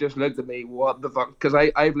bit, and she just looked at me, what the fuck? Because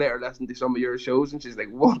I've let her listen to some of your shows, and she's like,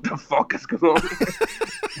 what the fuck is going on?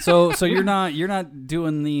 So you're not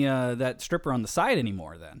doing the that stripper on the side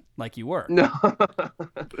anymore then, like you were. No.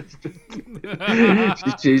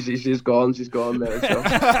 she's gone. She's gone there. So,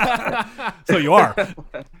 So you are.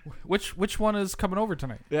 Which one is coming over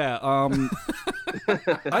tonight? Yeah.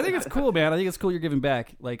 I think it's cool, man. I think it's cool you're giving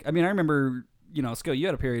back. Like, I mean, I remember, you know, Sco, you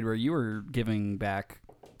had a period where you were giving back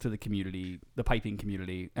to the community, the piping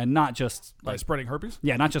community, and not just By like spreading herpes?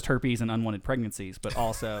 yeah, not just herpes and unwanted pregnancies, but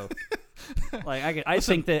also like I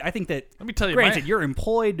think that Let me tell you, granted, you're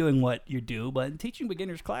employed doing what you do, but teaching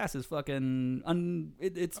beginners class is fucking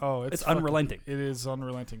it's fucking- unrelenting. It is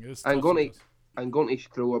unrelenting. It is I'm going to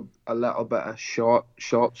throw a little bit of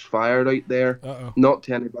shots fired out there. Uh-oh. Not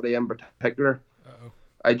to anybody in particular. Uh-oh.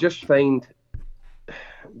 I just find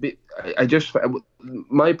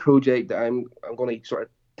my project that I'm going to sort of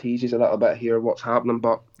tease you a little bit here what's happening,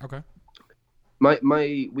 but Okay.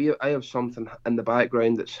 I have something in the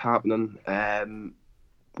background that's happening,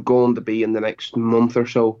 going to be in the next month or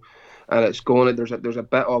so, and it's going to there's a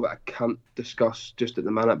bit of it I can't discuss just at the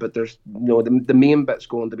minute, but there's, you know, the main bit's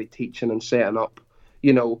going to be teaching and setting up,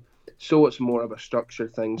 you know, so it's more of a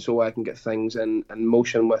structured thing, so I can get things in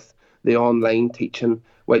motion with the online teaching,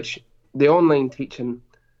 which the online teaching,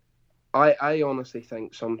 I honestly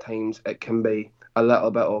think sometimes it can be a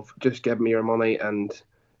little bit of just give me your money and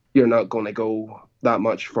you're not going to go that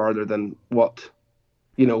much further than what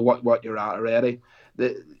you're at already.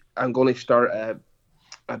 I'm going to start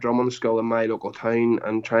a drumming school in my local town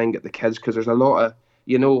and try and get the kids, because there's a lot of,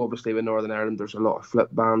 you know, obviously with Northern Ireland there's a lot of flip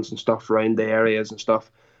bands and stuff around the areas and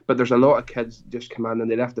stuff, but there's a lot of kids just come in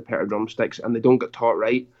and they left a pair of drumsticks and they don't get taught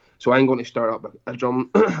right. So I'm going to start up a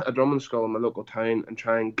drumming school in my local town and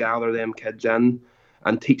try and gather them kids in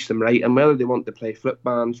and teach them right. And whether they want to play flip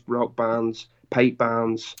bands, rock bands, pipe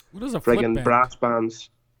bands, What is a flip friggin' band? brass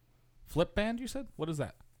bands. Flip band, you said? What is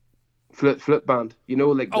that? Flip band. You know,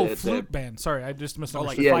 like Flute band. Sorry, I just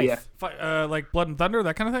misunderstood. yeah. Like Blood and Thunder,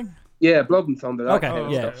 that kind of thing? Yeah, Blood and Thunder. That Okay, kind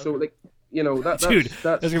of yeah. stuff. So like, you know, that's Dude,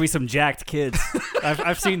 that's there's gonna be some jacked kids.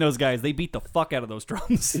 I've seen those guys. They beat the fuck out of those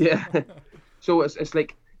drums. yeah. So it's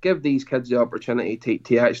like give these kids the opportunity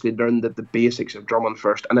to actually learn the basics of drumming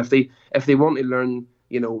first, and if they want to learn,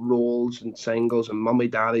 you know, rolls and singles and mummy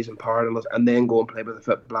daddies and parallels, and then go and play with the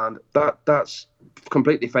flip band, that's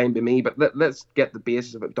completely fine by me. But let's get the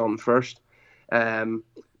basis of it done first. But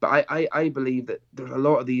I believe that there's a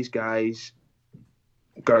lot of these guys,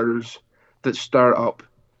 girls, that start up,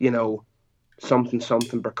 you know, something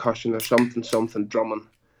percussion or something drumming,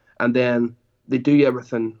 and then they do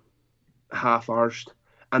everything half-arsed,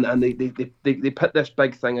 and they put this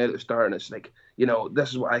big thing out at the start, and it's like, you know, this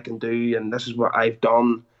is what I can do and this is what I've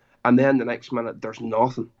done, and then the next minute there's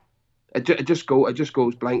nothing. It just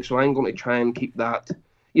goes blank. So I'm going to try and keep that.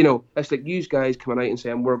 You know, it's like you guys coming out and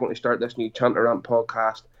saying we're going to start this new Chanter Rant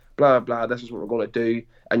podcast, blah blah blah. This is what we're going to do,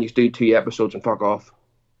 and you do 2 episodes and fuck off.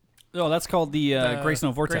 Oh, that's called the Grace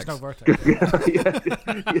No Vortex. Grace No Vortex. Yeah.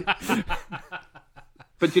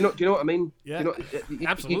 But do you know what I mean? Yeah, you know,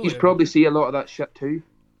 absolutely. You probably see a lot of that shit too.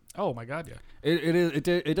 Oh my god, yeah.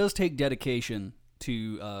 It does take dedication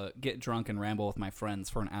to get drunk and ramble with my friends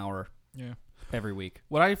for an hour. Yeah. Every week.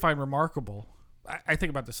 What I find remarkable, I think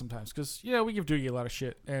about this sometimes because we give Doogie a lot of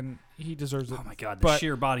shit and he deserves it. Oh my god, the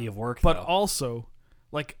sheer body of work. But though. also,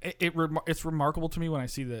 like it's remarkable to me when I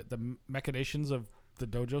see the machinations of the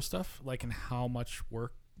dojo stuff, like, and how much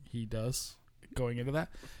work he does going into that.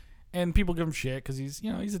 And people give him shit because he's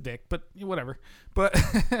a dick, but whatever. But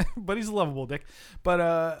but he's a lovable dick.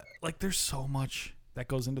 But like, there's so much that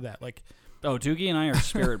goes into that. Like, Doogie and I are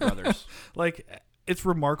spirit brothers. Like, it's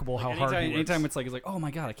remarkable how hard he works. Anytime it's like oh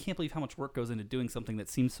my god, I can't believe how much work goes into doing something that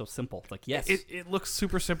seems so simple. Like, yes, it looks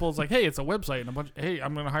super simple. It's like, hey, it's a website and hey,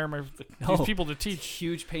 I'm gonna hire these people to teach.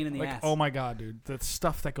 Huge pain in the ass. Oh my god, dude, the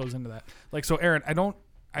stuff that goes into that. Like, so Aaron, I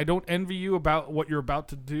don't envy you about what you're about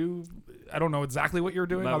to do. I don't know exactly what you're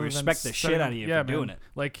doing. But I respect the shit out of you for doing it.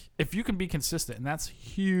 Like, if you can be consistent, and that's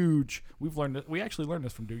huge. We actually learned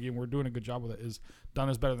this from Doogie, and we're doing a good job with it. Is done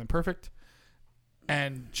is better than perfect.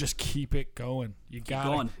 And just keep it going. You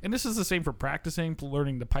got it. And this is the same for practicing,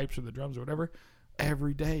 learning the pipes or the drums or whatever.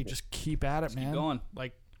 Every day, just keep at it, man. Keep going.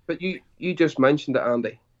 Like, but you just mentioned it,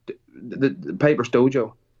 Andy. The Piper's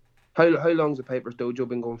Dojo. How long's the Piper's Dojo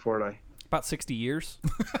been going for now? About 60 years.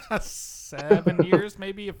 7 years,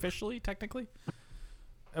 maybe officially, technically.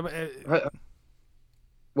 How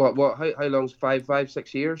long's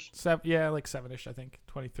 5-6 years? 7, yeah, like 7-ish, I think.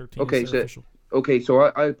 2013. Okay, is official. So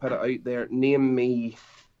I'll put it out there. Name me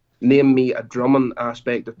a drumming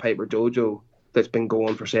aspect of Piper Dojo that's been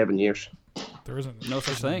going for 7 years. There isn't no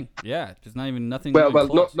such thing. Yeah, there's not even nothing. Well,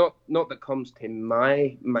 close. not that comes to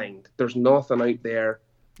my mind. There's nothing out there.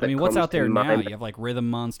 I mean, what's out there now? You have like Rhythm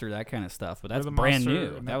Monster, that kind of stuff, but that's Rhythm brand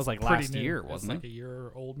Monster, new. That was like pretty last new. year, wasn't it's it? Like a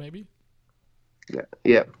year old, maybe.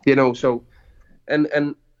 Yeah. You know, so,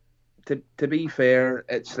 and to be fair,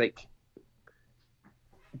 it's like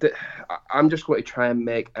I'm just going to try and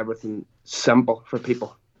make everything simple for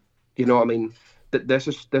people. You know what I mean? That this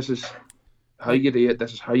is how you do it.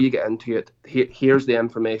 This is how you get into it. Here's the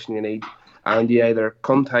information you need, and you either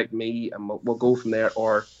contact me and we'll go from there,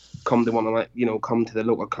 or come to come to the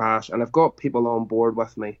local class. And I've got people on board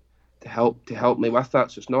with me to help me with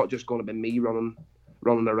that. So it's not just going to be me running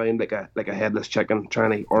around like a headless chicken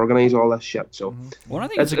trying to organize all this shit. So, well, I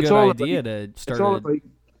think it's a good idea to start.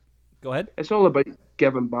 Go ahead. It's all about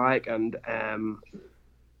giving back, and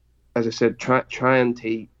as I said, trying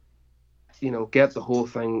to, get the whole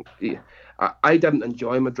thing. I didn't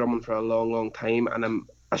enjoy my drumming for a long time, and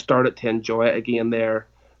I started to enjoy it again there,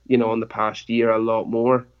 in the past year a lot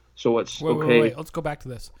more. So it's okay. Wait. Let's go back to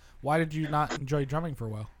this. Why did you not enjoy drumming for a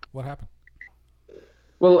while? What happened?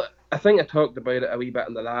 Well, I think I talked about it a wee bit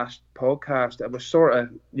in the last podcast. It was sort of,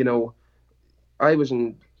 I was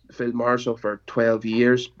in field marshal for 12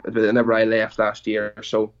 years whenever I left last year.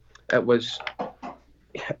 So it was,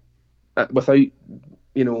 without,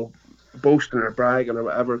 boasting or bragging or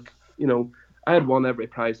whatever, I had won every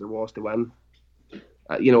prize there was to win.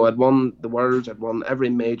 I'd won the Worlds, I'd won every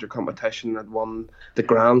major competition, I'd won the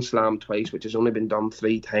Grand Slam twice, which has only been done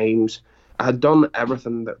 3 times. I had done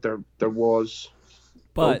everything that there was.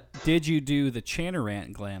 But did you do the Chanter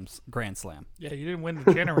Rant Grand Slam? Yeah, you didn't win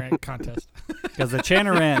the Chanter Rant contest. Because the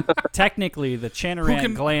Chanter Rant, technically, the Chanter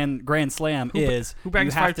Rant Grand Slam is... Who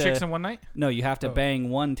bangs 5 chicks in one night? No, you have to bang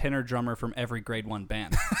one tenor drummer from every grade 1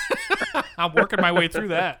 band. I'm working my way through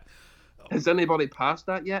that. Has anybody passed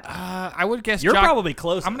that yet? I would guess You're Jock, probably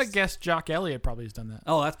close. I'm gonna guess Jock Elliott probably has done that.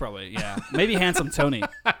 Oh, that's probably maybe Handsome Tony.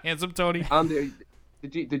 Handsome Tony. Andy,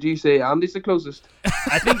 did you say Andy's the closest?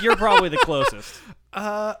 I think you're probably the closest.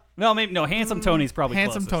 No, maybe no. Handsome Tony's probably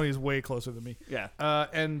Handsome closest. Tony's way closer than me. Yeah.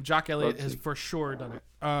 And Jock Elliott has for sure done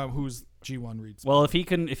it. Who's G1 reads? Well, if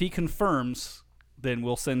he confirms, then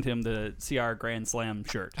we'll send him the CR Grand Slam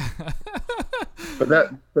shirt. But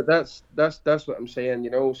that's what I'm saying, you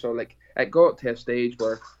know. So like, it got to a stage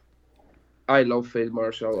where I love Field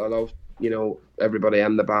Marshal. I love, you know, everybody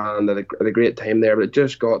in the band. I had a great time there. But it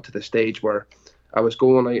just got to the stage where I was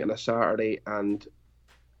going out on a Saturday, and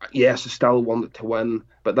yes, I still wanted to win.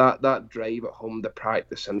 But that drive at home to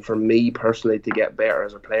practice, and for me personally to get better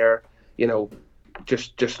as a player, you know,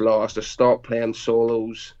 just lost. I stopped playing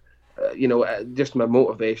solos. You know, just my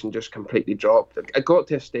motivation just completely dropped. I got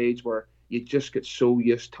to a stage where you just get so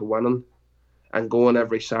used to winning and going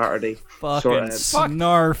every Saturday. Fucking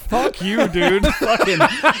snarf. Fuck you, dude. Fucking.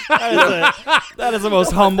 That is the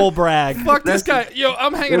most humble brag. Fuck this guy. Yo,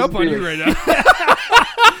 I'm hanging up on you right now.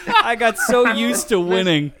 I got so used to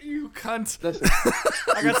winning. You cunt.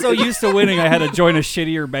 I got so used to winning, I had to join a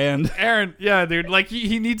shittier band. Aaron, yeah, dude. Like,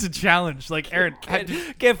 he needs a challenge. Like, Aaron.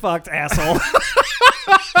 Get fucked, asshole.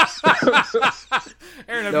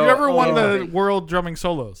 Aaron, have you ever won the world drumming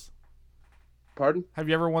solos? Pardon? Have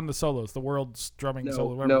you ever won the solos? The world's drumming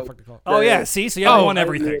solo, whatever the fuck they call it. Oh, yeah. See? So you haven't won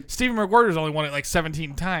everything. Stephen McWhorter's only won it like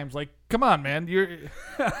 17 times. Like, come on, man. You're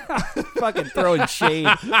fucking throwing shade.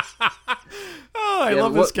 Oh, I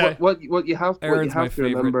love this guy. What you have to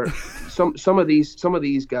remember, some of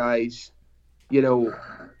these guys, you know,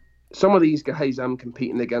 some of these guys I'm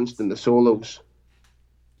competing against in the solos.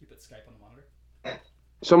 Keep it Skype on the monitor.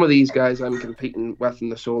 Some of these guys I'm competing with in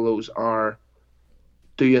the solos are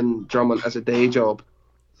doing drumming as a day job,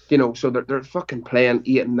 you know, so they're fucking playing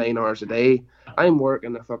 8 and 9 hours a day. I'm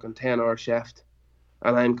working a fucking 10-hour shift,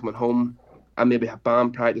 and I'm coming home. I maybe have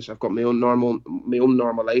band practice. I've got my own normal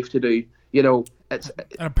life to do. You know, it's and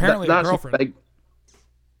apparently a girlfriend.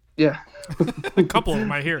 Yeah, a couple of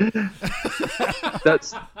them I hear.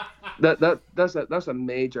 That's a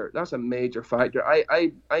major factor.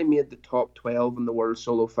 I made the top 12 in the World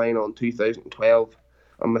Solo Final in 2012.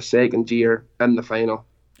 On my second year in the final.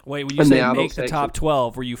 Wait, when you say make the top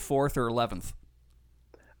 12, were you 4th or 11th?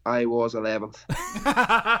 I was 11th.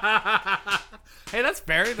 Hey, that's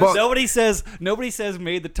fair. Nobody says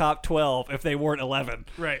made the top 12 if they weren't 11.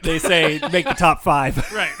 Right. They say make the top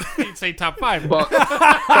 5. Right. You'd say top 5. But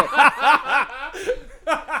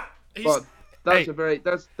that's a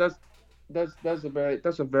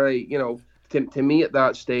very you know, to me at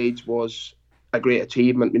that stage was a great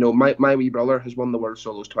achievement. You know, my wee brother has won the World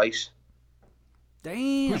Solos twice.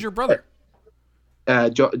 Damn. Who's your brother?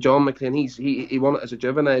 John McLean. He won it as a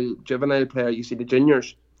juvenile player. You see the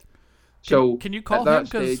juniors. So can you call him,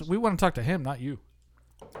 because we want to talk to him, not you.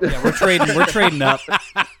 Yeah, we're trading up.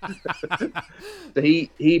 So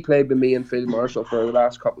he played with me in Field Marshal for the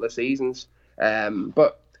last couple of seasons.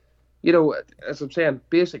 But you know, as I'm saying,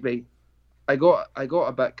 basically, I got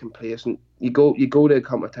a bit complacent. You go to a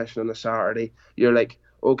competition on a Saturday. You're like,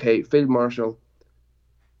 okay, Field Marshal,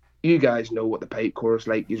 you guys know what the pipe corps is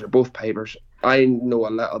like. These are both pipers. I know a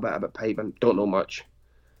little bit about piping, don't know much.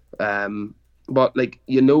 But like,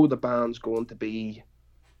 you know, the band's going to be,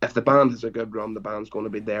 if the band has a good run, the band's going to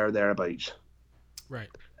be thereabouts. Right.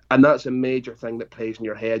 And that's a major thing that plays in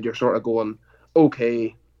your head. You're sort of going,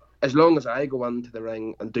 okay, as long as I go into the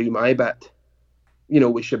ring and do my bit, you know,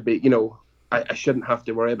 we should be, you know, I shouldn't have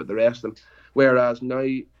to worry about the rest of them. Whereas now,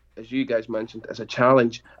 as you guys mentioned, as a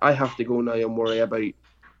challenge, I have to go now and worry about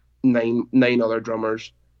nine other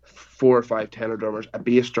drummers, 4 or 5 tenor drummers, a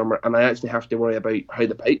bass drummer, and I actually have to worry about how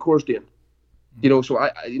the pipe corps doing. You know, so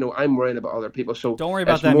I'm worrying about other people. So don't worry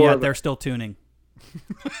about them yet. They're still tuning.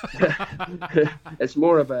 It's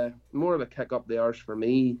more of a kick up the arse for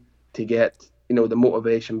me to get, you know, the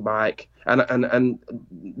motivation back, and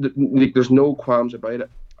there's no qualms about it.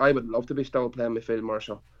 I would love to be still playing with Field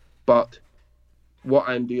Marshal, but what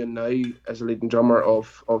I'm doing now as a leading drummer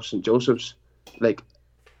of St. Joseph's, like,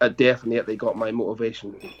 it definitely got my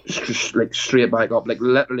motivation like straight back up. Like,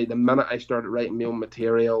 literally the minute I started writing my own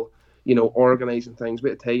material, you know, organising things.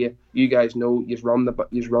 But I tell you, you guys know, you run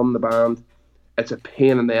the band. It's a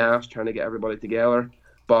pain in the ass trying to get everybody together,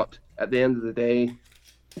 but at the end of the day,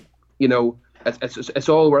 you know, it's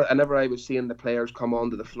all worth. Whenever I was seeing the players come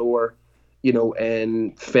onto the floor, you know,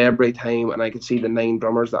 in February time, and I could see the 9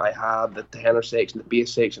 drummers that I had, the tenor section, the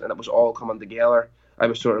bass section, and it was all coming together, I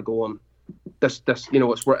was sort of going, this, you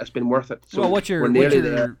know, it's been worth it. So well, what you're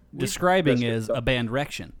describing is a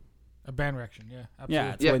band-rection. A band reaction, yeah, absolutely.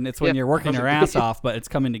 Yeah, it's Yeah, when it's when yeah. you're working your ass off, but it's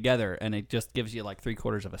coming together, and it just gives you like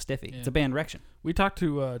 3/4 of a stiffy. Yeah. It's a band erection. We talked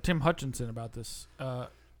to Tim Hutchinson about this.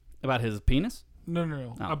 About his penis?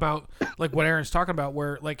 No. Oh. About like what Aaron's talking about,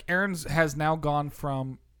 where like Aaron's has now gone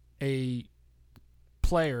from a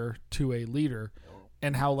player to a leader,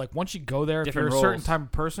 and how like once you go there, Different if you're a certain roles. type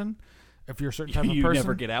of person, You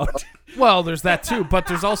never get out. well, there's that too. But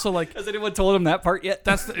there's also like Has anyone told him that part yet?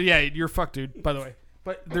 yeah, you're fucked, dude. By the way,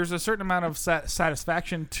 but there's a certain amount of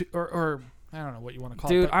satisfaction to, or I don't know what you want to call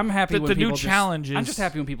it. Dude, but I'm happy the when new people challenge is I'm just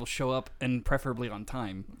happy when people show up and preferably on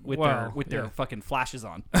time with Well, their yeah. fucking flashes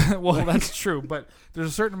on. well, that's true, but there's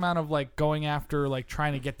a certain amount of like going after like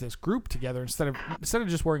trying to get this group together instead of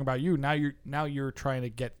just worrying about you. Now you're trying to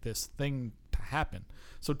get this thing to happen.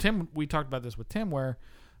 So Tim, we talked about this with Tim, where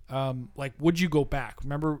like would you go back?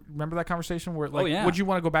 Remember that conversation where like yeah. would you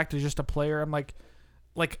want to go back to just a player? I'm like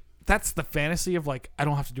that's the fantasy of like I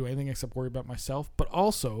don't have to do anything except worry about myself, but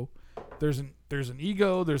also there's an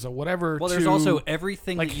ego, there's a whatever. Well, there's to, also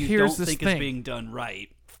everything like, that you here's don't this think thing. is being done right.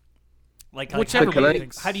 Like Whichever Can way I- you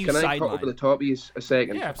think. how do you Can I side cut over mine? the top of you a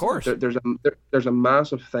second? Yeah, Of course. There's a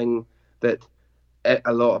massive thing that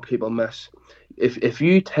a lot of people miss. If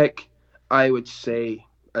you tick, I would say,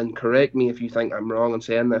 and correct me if you think I'm wrong in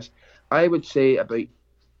saying this, I would say about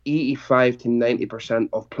 85 to 90%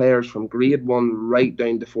 of players from grade 1 right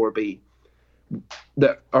down to 4B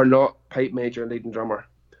that are not pipe major and leading drummer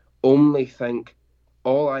only think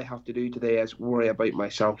all I have to do today is worry about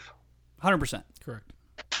myself. 100%. Correct.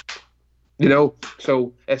 You know,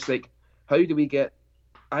 so it's like, how do we get?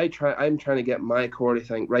 I'm trying to get my core to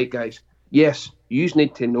think, right, guys. Yes, you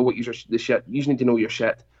need to know what the shit. You need to know your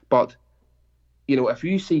shit. But you know, if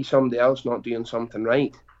you see somebody else not doing something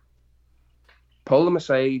right, pull them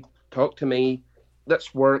aside, talk to me.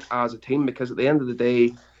 Let's work as a team, because at the end of the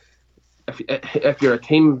day, if you're a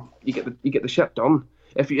team, you get the shit done.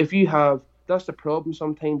 If you have, that's the problem.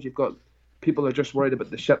 Sometimes you've got people are just worried about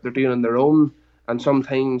the shit they're doing on their own, and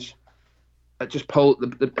sometimes it just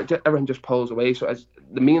everything just pulls away. So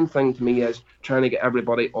the main thing to me is trying to get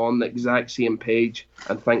everybody on the exact same page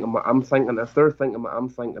and thinking what I'm thinking. If they're thinking what I'm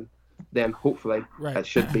thinking, then hopefully Right. it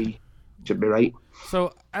should be right.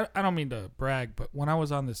 So I don't mean to brag, but when I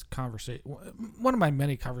was on this conversation, one of my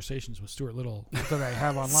many conversations with Stuart Little that I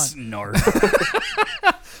have online, Snort.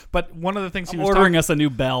 but one of the things he I'm was ordering us a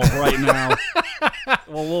new bell right now.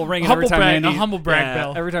 Well, we'll ring it every Humble time brag- Andy. a humble brag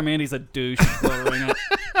bell. Every time Andy's a douche, we'll ring it.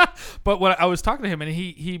 But when I was talking to him, and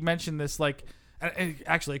he mentioned this, like, and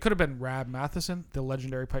actually, it could have been Rab Matheson, the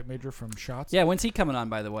legendary pipe major from Shots. Yeah, when's he coming on,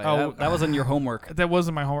 by the way? Oh, that was in your homework. That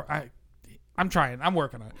wasn't my homework. I'm trying. I'm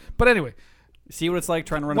working on it. But anyway, See what it's like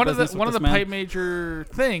trying to run one a of the business one of with the this man? pipe major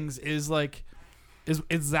things is like is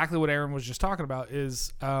exactly what Aaron was just talking about.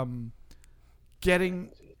 Is getting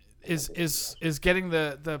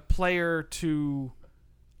the player to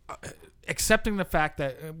accepting the fact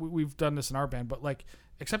that we've done this in our band, but like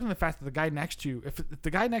accepting the fact that the guy next to you, if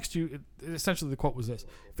the guy next to you, essentially the quote was this: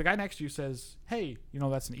 if the guy next to you says, "Hey, you know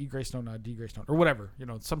that's an E grace note, not a D grace note," or whatever, you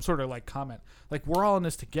know, some sort of like comment, like we're all in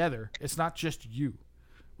this together. It's not just you,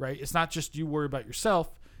 right? It's not just you worry about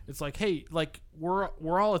yourself. It's like, hey, like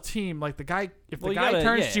we're all a team. Like the guy, if the Well, you guy gotta-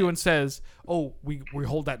 turns yeah. to you and says, "Oh, we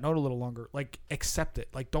hold that note a little longer," like accept it.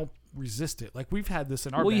 Like don't resist it. Like we've had this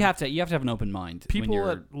in our Well, band. you have to have an open mind when People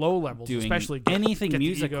you're at low levels, doing especially anything get the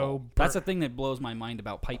musical. ego That's burnt. the thing that blows my mind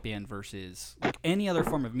about pipe band versus like any other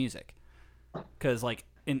form of music. Because like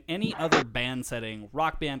in any other band setting,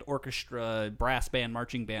 rock band, orchestra, brass band,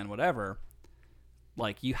 marching band, whatever,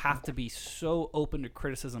 like you have to be so open to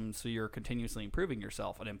criticism so you're continuously improving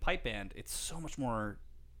yourself. And in pipe band, it's so much more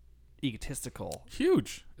egotistical.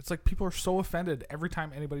 Huge. It's like people are so offended every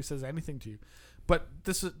time anybody says anything to you. But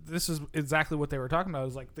this is exactly what they were talking about.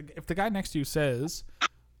 Is like if the guy next to you says,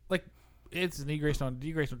 like, it's an E grace note,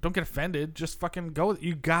 D grace note, don't get offended. Just fucking go with it.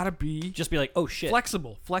 You gotta be Just be like, oh shit.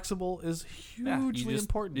 flexible. Flexible is Yeah, you hugely just,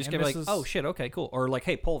 important. You just And gotta be this like, is- oh shit, okay, cool. Or like,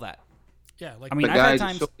 hey, pull that. yeah. Like I mean, But I've had guys,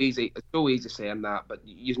 times. it's so easy. It's so easy saying that, but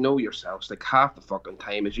you know yourselves. Like half the fucking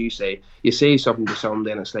time, as you say something to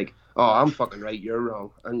somebody, and it's like, "Oh, I'm fucking right, you're wrong,"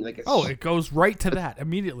 and like, it's, it goes right to that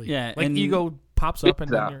immediately. Yeah, like and- ego pops up, and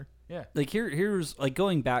then that. you're Like here's like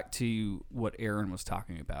going back to what Aaron was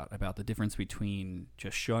talking about the difference between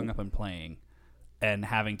just showing up and playing and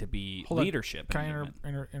having to be Hold on. leadership. Can I in a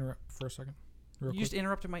movement. interrupt for a second? Real You quick? just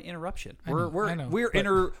interrupted my interruption. I know, We're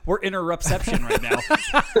but- interruption right now.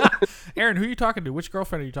 Aaron, who are you talking to? Which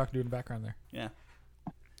girlfriend are you talking to in the background there? Yeah.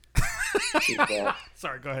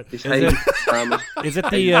 Sorry, go ahead. It's Is hiding, Is it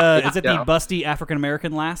the Yeah. busty African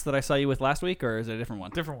American lass that I saw you with last week, or is it a different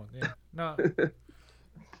one? Different one. Yeah. No.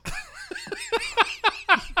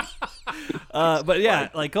 But yeah,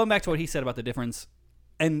 like going back to what he said about the difference,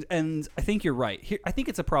 and I think you're right. Here, I think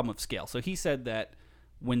it's a problem of scale. So he said that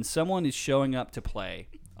when someone is showing up to play,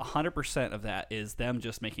 100% of that is them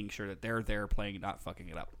just making sure that they're there playing and not fucking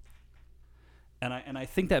it up. And I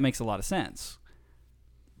think that makes a lot of sense.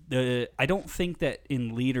 I don't think that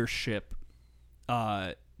in leadership,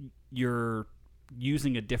 you're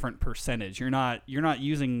using a different percentage. You're not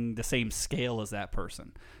using the same scale as that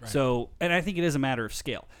person. Right. So, and I think it is a matter of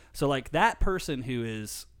scale. So like that person who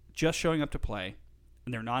is just showing up to play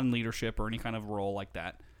and they're not in leadership or any kind of role like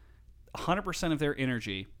that, 100% of their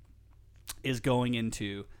energy is going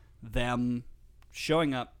into them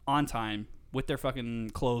showing up on time with their fucking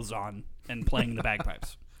clothes on and playing the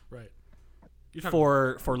bagpipes. Right.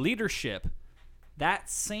 For leadership, that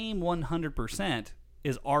same 100%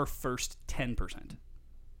 is our first 10%.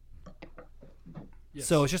 Yes.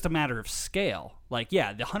 So it's just a matter of scale. Like,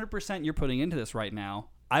 yeah, the 100% you're putting into this right now,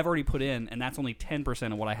 I've already put in, and that's only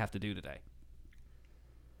 10% of what I have to do today.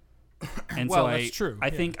 And well, so that's true. I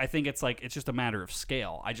think it's like it's just a matter of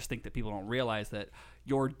scale. I just think that people don't realize that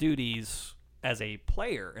your duties as a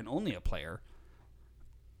player and only a player,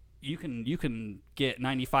 you can get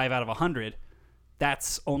 95 out of 100.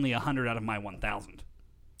 That's only 100 out of my 1,000.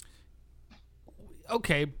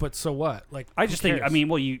 Okay, but so what? Like, I just think. I mean,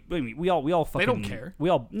 we all fucking. They don't care. They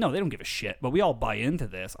don't give a shit. But we all buy into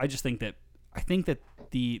this. I just think that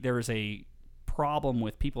there is a problem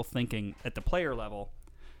with people thinking at the player level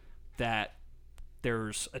that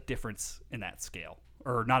there's a difference in that scale,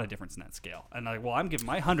 or not a difference in that scale. And like, well, I'm giving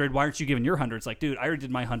my 100. Why aren't you giving your 100? It's like, dude, I already did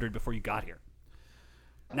my 100 before you got here.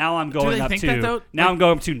 Now I'm going up to I'm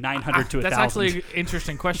going up to 900 to 1,000. That's actually an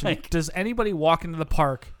interesting question. Like, does anybody walk into the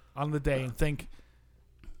park on the day and think,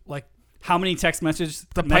 like, how many text messages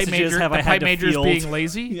have I had to field? The pipe majors being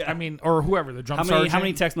lazy? Yeah. I mean, or whoever, the drum sergeant. How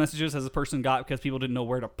many text messages has a person got because people didn't know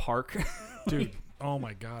where to park? Dude, oh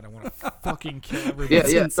my God, I want to fucking kill everybody. Yeah,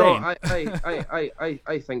 It's insane. No, I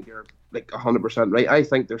think you're like 100% right. I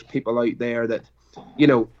think there's people out there that, you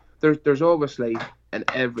know, there's obviously in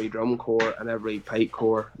every drum corps and every pipe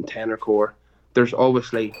corps and tenor corps, there's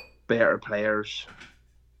obviously better players.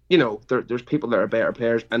 You know, there's people that are better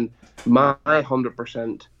players, and my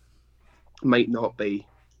 100% might not be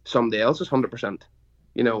somebody else's 100%.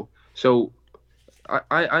 You know, so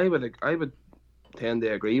I would tend to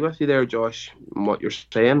agree with you there, Josh, on what you're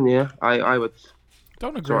saying. Yeah, I would.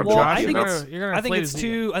 Don't agree. Well, Josh, I think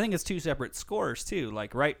it's two separate scores too.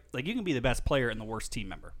 Like, right, like you can be the best player and the worst team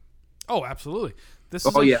member. Oh, absolutely.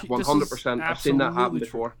 100%. I've seen that happen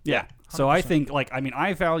before. Yeah. So 100%. I think, like, I mean,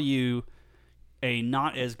 I value a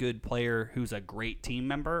not as good player who's a great team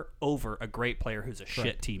member over a great player who's a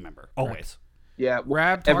shit team member. Always. Yeah.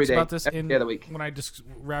 Rab talks about this every day of the week.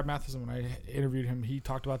 Rab Matheson, when I interviewed him, he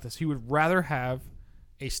talked about this. He would rather have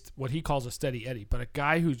what he calls a steady Eddie, but a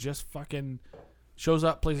guy who just fucking shows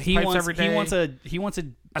up, plays his pipes every day. He wants a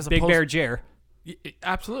Big Bear Jer.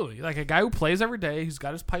 Absolutely. Like a guy who plays every day, who's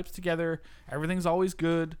got his pipes together, everything's always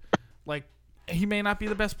good. Like, he may not be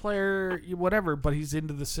the best player, whatever, but he's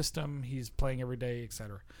into the system, he's playing every day,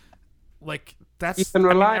 etc. Like, that's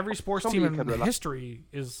every sports team in history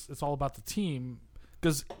it's all about the team,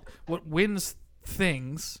 because what wins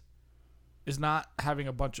things is not having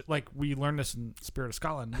a bunch of, like, we learned this in Spirit of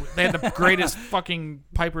Scotland. They had the greatest fucking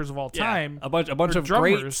pipers of all time. Yeah, a bunch of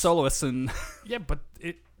drummers. Great soloists and yeah, but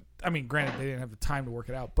I mean, granted, they didn't have the time to work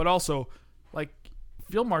it out, but also, like,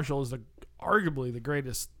 Field Marshal is arguably the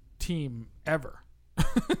greatest team ever.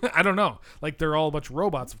 I don't know. Like, they're all a bunch of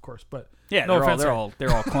robots, of course, but yeah, no they're all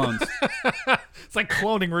clones. It's like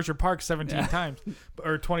cloning Richard Park 17 times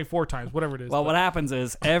or 24 times, whatever it is. Well, what happens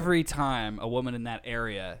is every time a woman in that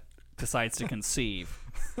area decides to conceive,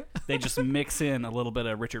 they just mix in a little bit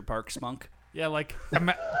of Richard Park spunk. Yeah, like,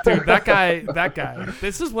 dude, that guy.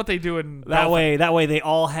 This is what they do in that way. That way, they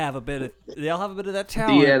all have a bit of that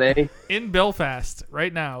talent. DNA in Belfast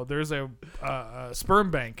right now. There's a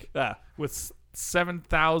sperm bank with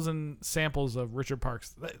 7,000 samples of Richard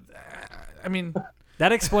Parks. I mean,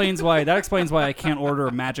 that explains why I can't order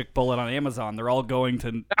a magic bullet on Amazon. They're all going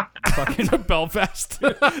to fucking Belfast.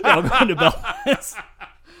 They're all going to Belfast.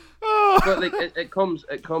 But like, it comes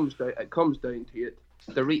down to it.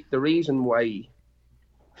 The reason why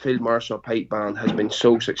Field Marshal Pipe Band has been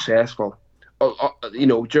so successful, you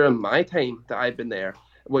know, during my time that I've been there,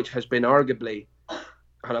 which has been arguably,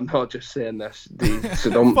 and I'm not just saying this, so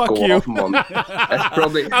don't go off on one. It's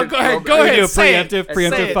probably. Go ahead. Say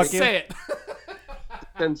preemptive. Fuck you. Say it.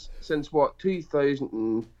 Since what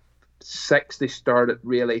 2006 they started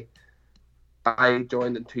really. I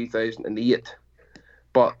joined in 2008,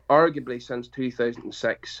 but arguably since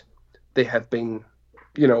 2006 they have been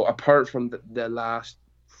apart from the last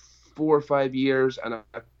 4 or 5 years, and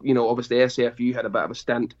obviously SAFU had a bit of a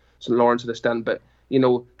stint, St Lawrence had a stint, but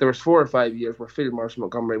there was 4 or 5 years where Field Marshal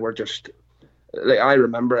Montgomery were just, like, I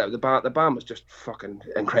remember it, the band was just fucking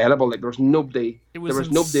incredible. Like, there was nobody.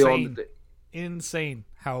 Nobody on insane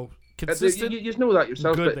how consistent. You know that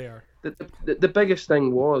yourself. Good but they are. The biggest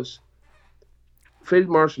thing was Field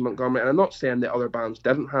Marshal Montgomery, and I'm not saying that other bands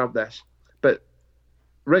didn't have this, but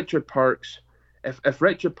Richard Parks. If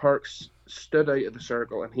Richard Parks stood out of the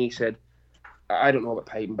circle and he said, I don't know about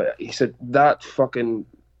piping, but he said that fucking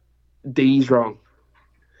D's wrong.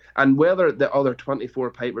 And whether the other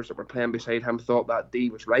 24 pipers that were playing beside him thought that D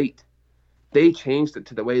was right, they changed it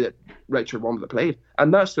to the way that Richard wanted to play it.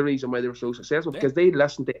 And that's the reason why they were so successful, because they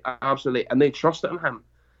listened to absolutely, and they trusted in him.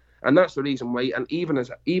 And that's the reason why, and even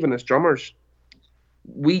as drummers,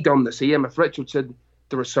 we done the same. If Richard said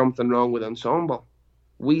there was something wrong with the ensemble,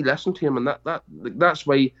 we listened to him, and that's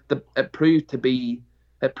why it proved to be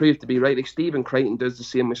right. Like Stephen Crichton does the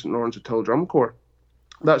same with St Lawrence O'Toole Drum Corps.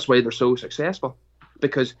 That's why they're so successful,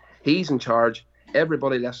 because he's in charge.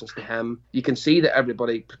 Everybody listens to him. You can see that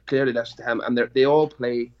everybody clearly listens to him, and they all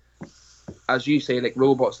play, as you say, like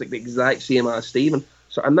robots, like the exact same as Stephen.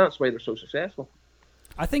 So, and that's why they're so successful.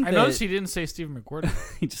 I noticed he didn't say Stephen McWhorter.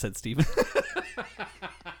 He just said Stephen.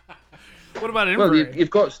 What about him? Well, you've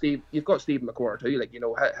got Stephen McWhorter too. Like,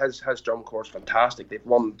 his drum corps is fantastic. They've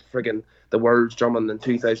won friggin' the world's drumming in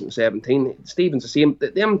 2017. Stephen's the same.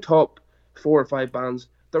 Them top 4 or 5 bands,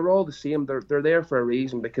 they're all the same. They're there for a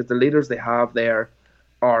reason, because the leaders they have there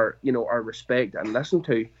are respected and listened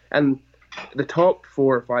to. And the top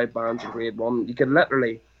 4 or 5 bands in Grade 1, you can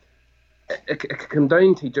literally, it can come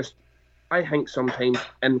down to just, I think sometimes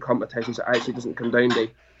in competitions it actually doesn't come down to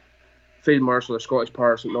Field Marshal or Scottish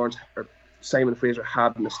Power or St Lawrence or Simon Fraser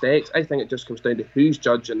had mistakes. I think it just comes down to who's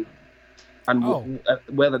judging and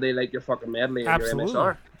whether they like your fucking medley or your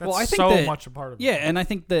MSR. That's I think much a part of it. Yeah, and I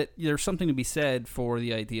think that there's something to be said for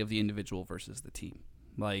the idea of the individual versus the team.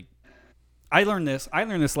 Like, I learned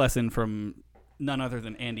this lesson from none other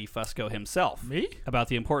than Andy Fusco himself. Me? About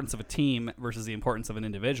the importance of a team versus the importance of an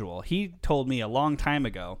individual. He told me a long time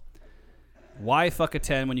ago, why fuck a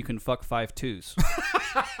 10 when you can fuck 5 2s?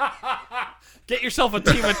 Get yourself a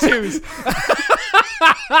team of 2s.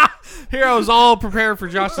 Here I was all prepared for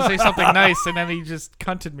Josh to say something nice, and then he just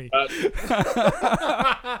cunted me.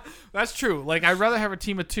 That's true. Like, I'd rather have a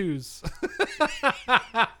team of 2s.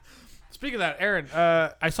 Speaking of that, Aaron,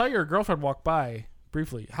 I saw your girlfriend walk by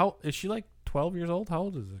briefly. How is she? Like 12 years old? How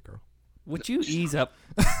old is this girl? Would you ease up?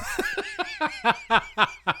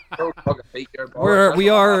 We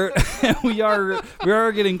are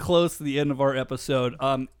getting close to the end of our episode.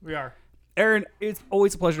 We are. Aaron, it's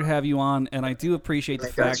always a pleasure to have you on, and I do appreciate the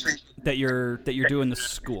fact that you're doing the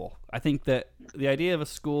school. I think that the idea of a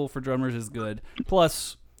school for drummers is good.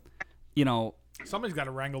 Plus, somebody's got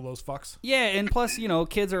to wrangle those fucks. Yeah, and plus,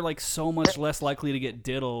 kids are like so much less likely to get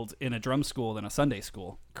diddled in a drum school than a Sunday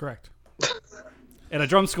school. Correct. At a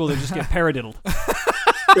drum school, they just get paradiddled.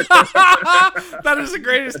 That is the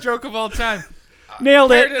greatest joke of all time.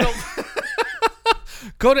 Nailed it.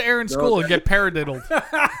 Go to Aaron's school and get paradiddled.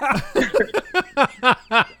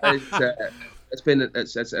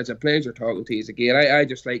 It's a pleasure talking to you again. I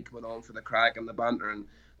just like coming on for the crack and the banter, and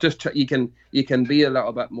just you can be a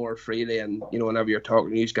little bit more freely, and whenever you're talking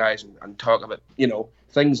to these guys and talk about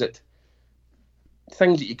things that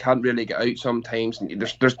you can't really get out sometimes. And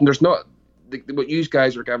there's not what you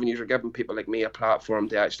guys are giving. You're giving people like me a platform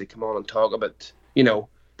to actually come on and talk about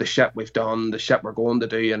the shit we've done, the shit we're going to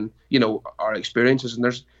do, and our experiences. And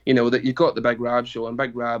there's that you've got the Big Rab show, and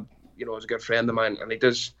Big Rab is a good friend of mine, and he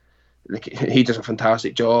does a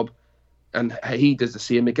fantastic job, and he does the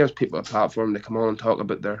same. He gives people a platform to come on and talk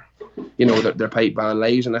about their pipe band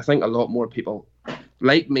lives. And I think a lot more people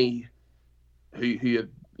like me who have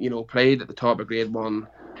played at the top of Grade 1,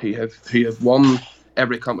 who have won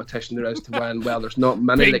every competition there is to win. Well, there's not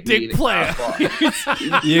many big like dick me. Player.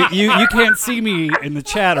 You can't see me in the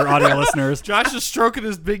chat or audio listeners. Josh is stroking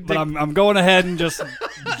his big dick. But I'm going ahead and just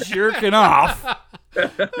jerking off,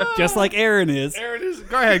 just like Aaron is. Aaron is.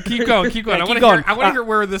 Go ahead, keep going. Yeah, I want to hear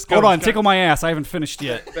where this goes. Hold on, tickle my ass. I haven't finished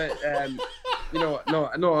yet. But I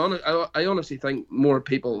honestly think more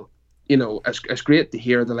people. It's great to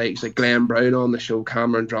hear the likes like Glenn Brown on the show,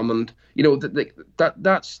 Cameron Drummond.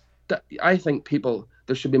 That's. I think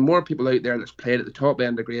there should be more people out there that's played at the top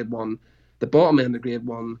end of Grade 1, the bottom end of Grade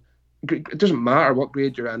 1. It doesn't matter what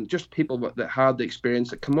grade you're in, just people that had the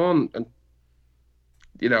experience that come on and,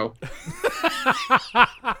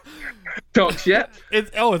 talk shit.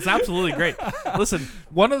 It's absolutely great. Listen,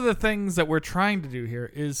 one of the things that we're trying to do here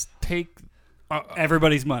is take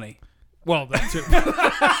Everybody's money. Well, that's it.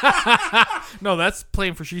 No, that's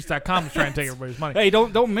playing for sheets.com to try and take everybody's money. Hey,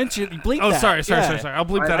 don't mention bleep Oh, that. sorry. Yeah. I'll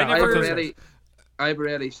bleep that out. I've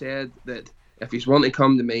already said that if you want to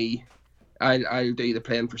come to me, I'll do the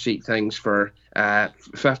playing for seat things for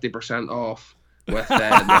 50% off with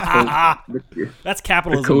That's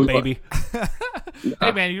capitalism, baby.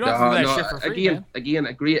 Hey man, you don't have to do that shit for free, man. Again,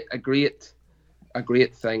 a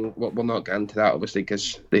great thing. We'll not get into that obviously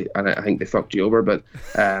because I think they fucked you over, but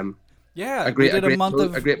yeah, a great month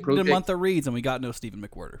project. of reads and we got no Stephen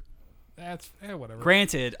McWhorter. That's whatever.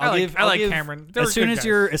 Granted, I like Cameron. As soon as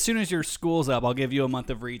your school's up, I'll give you a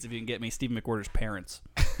month of reads if you can get me Stephen McWhorter's parents.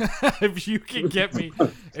 if you can get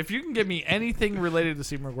me anything related to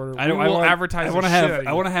Stephen McWhorter, I will advertise.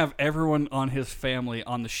 I want to have everyone on his family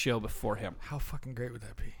on the show before him. How fucking great would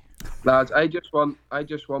that be? Lads, I just want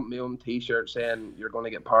my own T-shirt saying you're going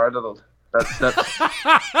to get paradiddled. That's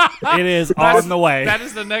it is on the way. That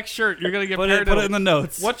is the next shirt. You're going to get put it in the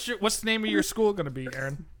notes. What's the name of your school going to be,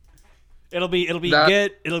 Aaron? It'll be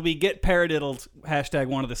get paradiddled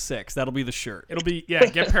 #1 of the 6. That'll be the shirt. It'll be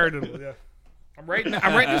get paradiddled. Yeah. I'm writing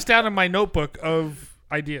this down in my notebook of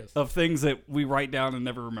ideas of things that we write down and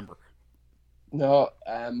never remember. No,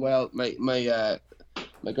 well, my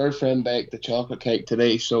girlfriend baked the chocolate cake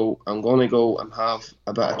today, so I'm going to go and have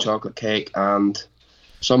a bit of chocolate cake and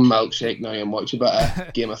some milkshake now and watch a bit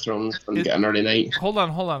of Game of Thrones and get an early night. Hold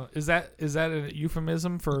on. Is that a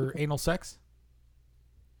euphemism for anal sex?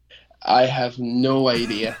 I have no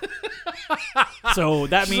idea. So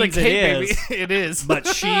that she's means like, hey, it is. Baby, it is. But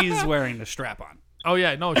she's wearing the strap on. Oh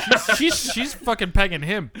yeah, no, she's fucking pegging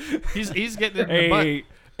him. He's getting it in the butt.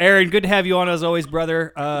 Aaron, good to have you on as always,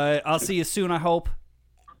 brother. I'll see you soon, I hope.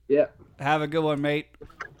 Yeah. Have a good one, mate.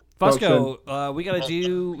 Fusco, we gotta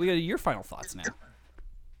do your final thoughts now.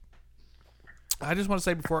 I just want to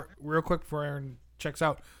say real quick before Aaron checks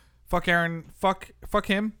out, fuck Aaron, fuck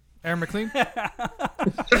him. Aaron McLean.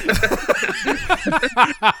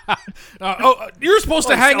 You're supposed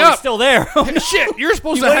to hang up. He's still there. Shit, you're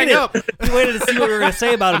supposed to hang up. You waited to see what we were going to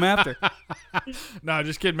say about him after. No,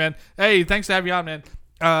 just kidding, man. Hey, thanks for having me on, man.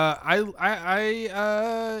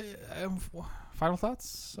 Final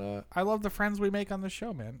thoughts? I love the friends we make on this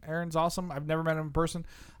show, man. Aaron's awesome. I've never met him in person.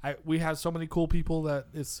 We have so many cool people that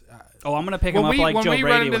it's. I'm going to pick him up like Joe Brady. When we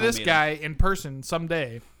run into this guy in person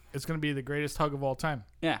someday, it's going to be the greatest hug of all time.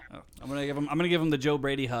 Yeah, I'm gonna give him the Joe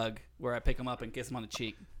Brady hug where I pick him up and kiss him on the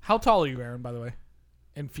cheek. How tall are you, Aaron? By the way,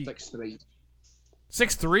 in feet. 6'3".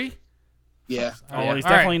 6'3"? Yeah. Oh, he's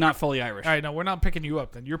definitely not fully Irish. All right, no, we're not picking you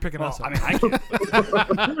up. Then you're picking us up. I mean, I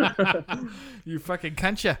can. You fucking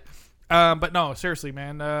cunt ya. But no, seriously,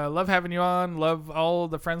 man. Love having you on. Love all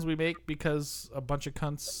the friends we make because a bunch of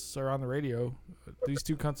cunts are on the radio. These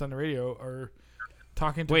two cunts on the radio are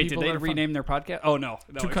talking to people. Wait, did they rename their podcast? Oh, no.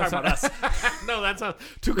 Two cunts on us. No, that's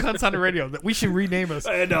two cunts on the radio. We should rename us.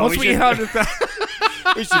 No, we should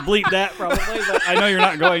bleep that probably, but I know you're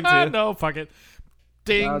not going to. No, fuck it.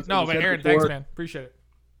 Ding. No, but Aaron, thanks, man. Appreciate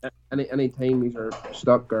it. Any time you are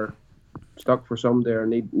stuck for some day or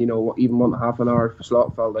need, even want half an hour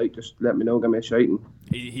slot filled out, just let me know, give me a shout and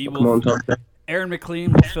he will. Come on, talk. Aaron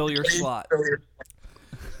McLean will fill your slot.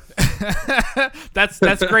 That's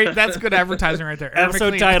great. That's good advertising right there.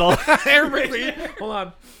 Episode title. Aaron McLean.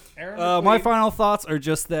 Hold on. My final thoughts are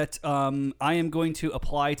just that I am going to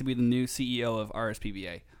apply to be the new CEO of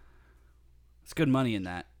RSPBA. It's good money in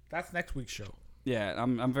that. That's next week's show. Yeah,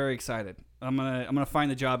 I'm very excited. I'm gonna find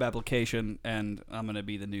the job application and I'm gonna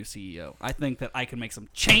be the new CEO. I think that I can make some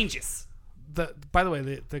changes. By the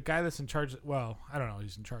way, the guy that's in charge. Well, I don't know.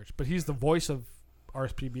 He's in charge, but he's the voice of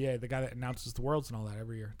RSPBA, the guy that announces the Worlds and all that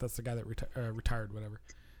every year. That's the guy that retired, whatever.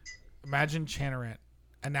 Imagine Chanarant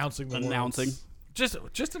announcing the Worlds. Just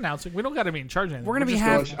announcing. We don't got to be in charge of anything. We're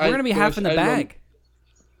gonna be half in the bag.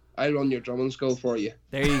 I run your drumming school for you.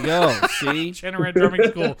 There you go. See? Chanarant Drumming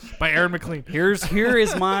School by Aaron McLean. Here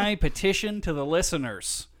is my petition to the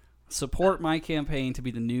listeners. Support my campaign to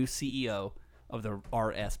be the new CEO of the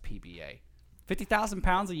RSPBA. 50,000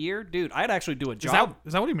 pounds a year, dude. I'd actually do a job.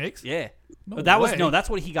 Is that what he makes? Yeah. But that's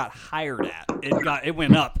what he got hired at. It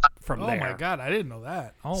went up from there. Oh my god, I didn't know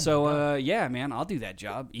that. Yeah, man, I'll do that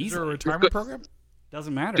job. Easily. Is there a retirement program?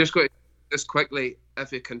 Doesn't matter. Just quickly,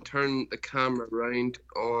 if you can turn the camera around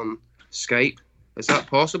on Skype, is that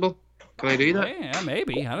possible? Can I do that? Yeah,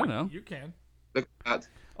 maybe. I don't know. You can. Look at that.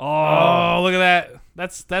 Oh, look at that.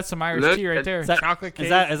 That's some Irish tea right there. Chocolate cake.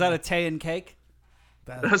 Is that a tea and cake?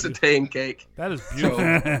 That's a tea and cake. That is beautiful.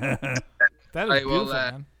 That is beautiful,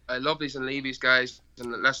 man. I love these and leavies, guys.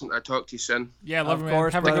 And listen, I'll talk to you soon. Yeah, love of you,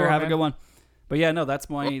 course, man. Have a good one. But yeah, no, that's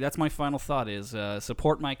my final thought is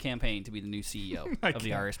support my campaign to be the new CEO of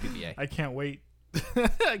the RSPBA. I can't wait.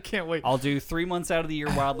 I can't wait. I'll do 3 months out of the year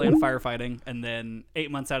wildland firefighting, and then 8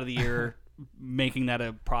 months out of the year making that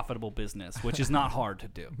a profitable business, which is not hard to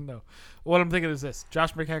do. No. What I'm thinking is this.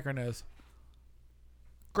 Josh McEachern is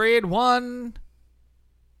Grade 1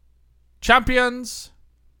 champions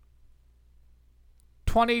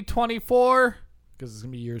 2024, because it's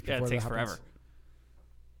going to be years before Yeah, it takes that happens. forever.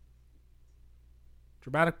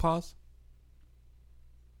 Dramatic pause.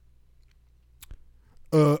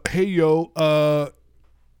 Hey, yo.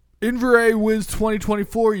 Inveray wins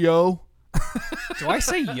 2024, yo. Do I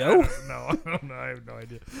say yo? No, I don't know. I have no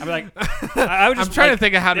idea. I'm like, I would just I'm trying like, to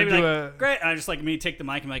think of how to they'd be do like, a... great. And I just like me take the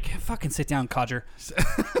mic and be like, fucking sit down, codger.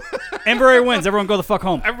 Inveray wins. Everyone go the fuck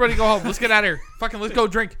home. Everybody go home. Let's get out of here. Fucking let's go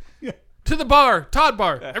drink. To the bar. Todd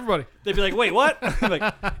bar. Everybody. They'd be like, wait, what? I'm like,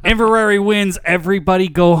 Inveray wins. Everybody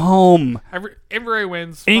go home. Inveray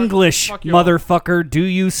wins. English, fuck you all. motherfucker. Do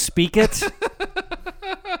you speak it?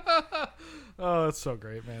 Oh, that's so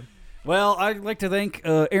great, man. Well, I'd like to thank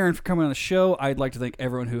Aaron for coming on the show. I'd like to thank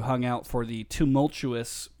everyone who hung out for the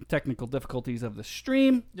tumultuous technical difficulties of the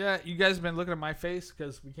stream. Yeah, you guys have been looking at my face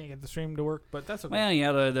because we can't get the stream to work, but that's okay. Well,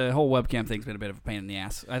 yeah, the whole webcam thing's been a bit of a pain in the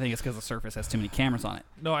ass. I think it's because the Surface has too many cameras on it.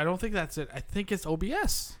 No, I don't think that's it. I think it's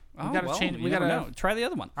OBS. We Oh, gotta well, change. you We never gotta. know. Try the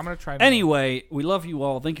other one. I'm gonna try. Anyway, we love you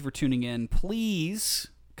all. Thank you for tuning in. Please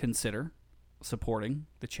consider supporting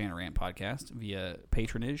the Chanarant podcast via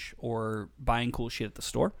patronage or buying cool shit at the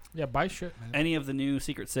store. Yeah, buy shit, man. Any of the new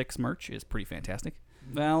Secret Six merch is pretty fantastic.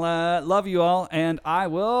 Well, love you all, and I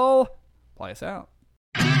will play us out.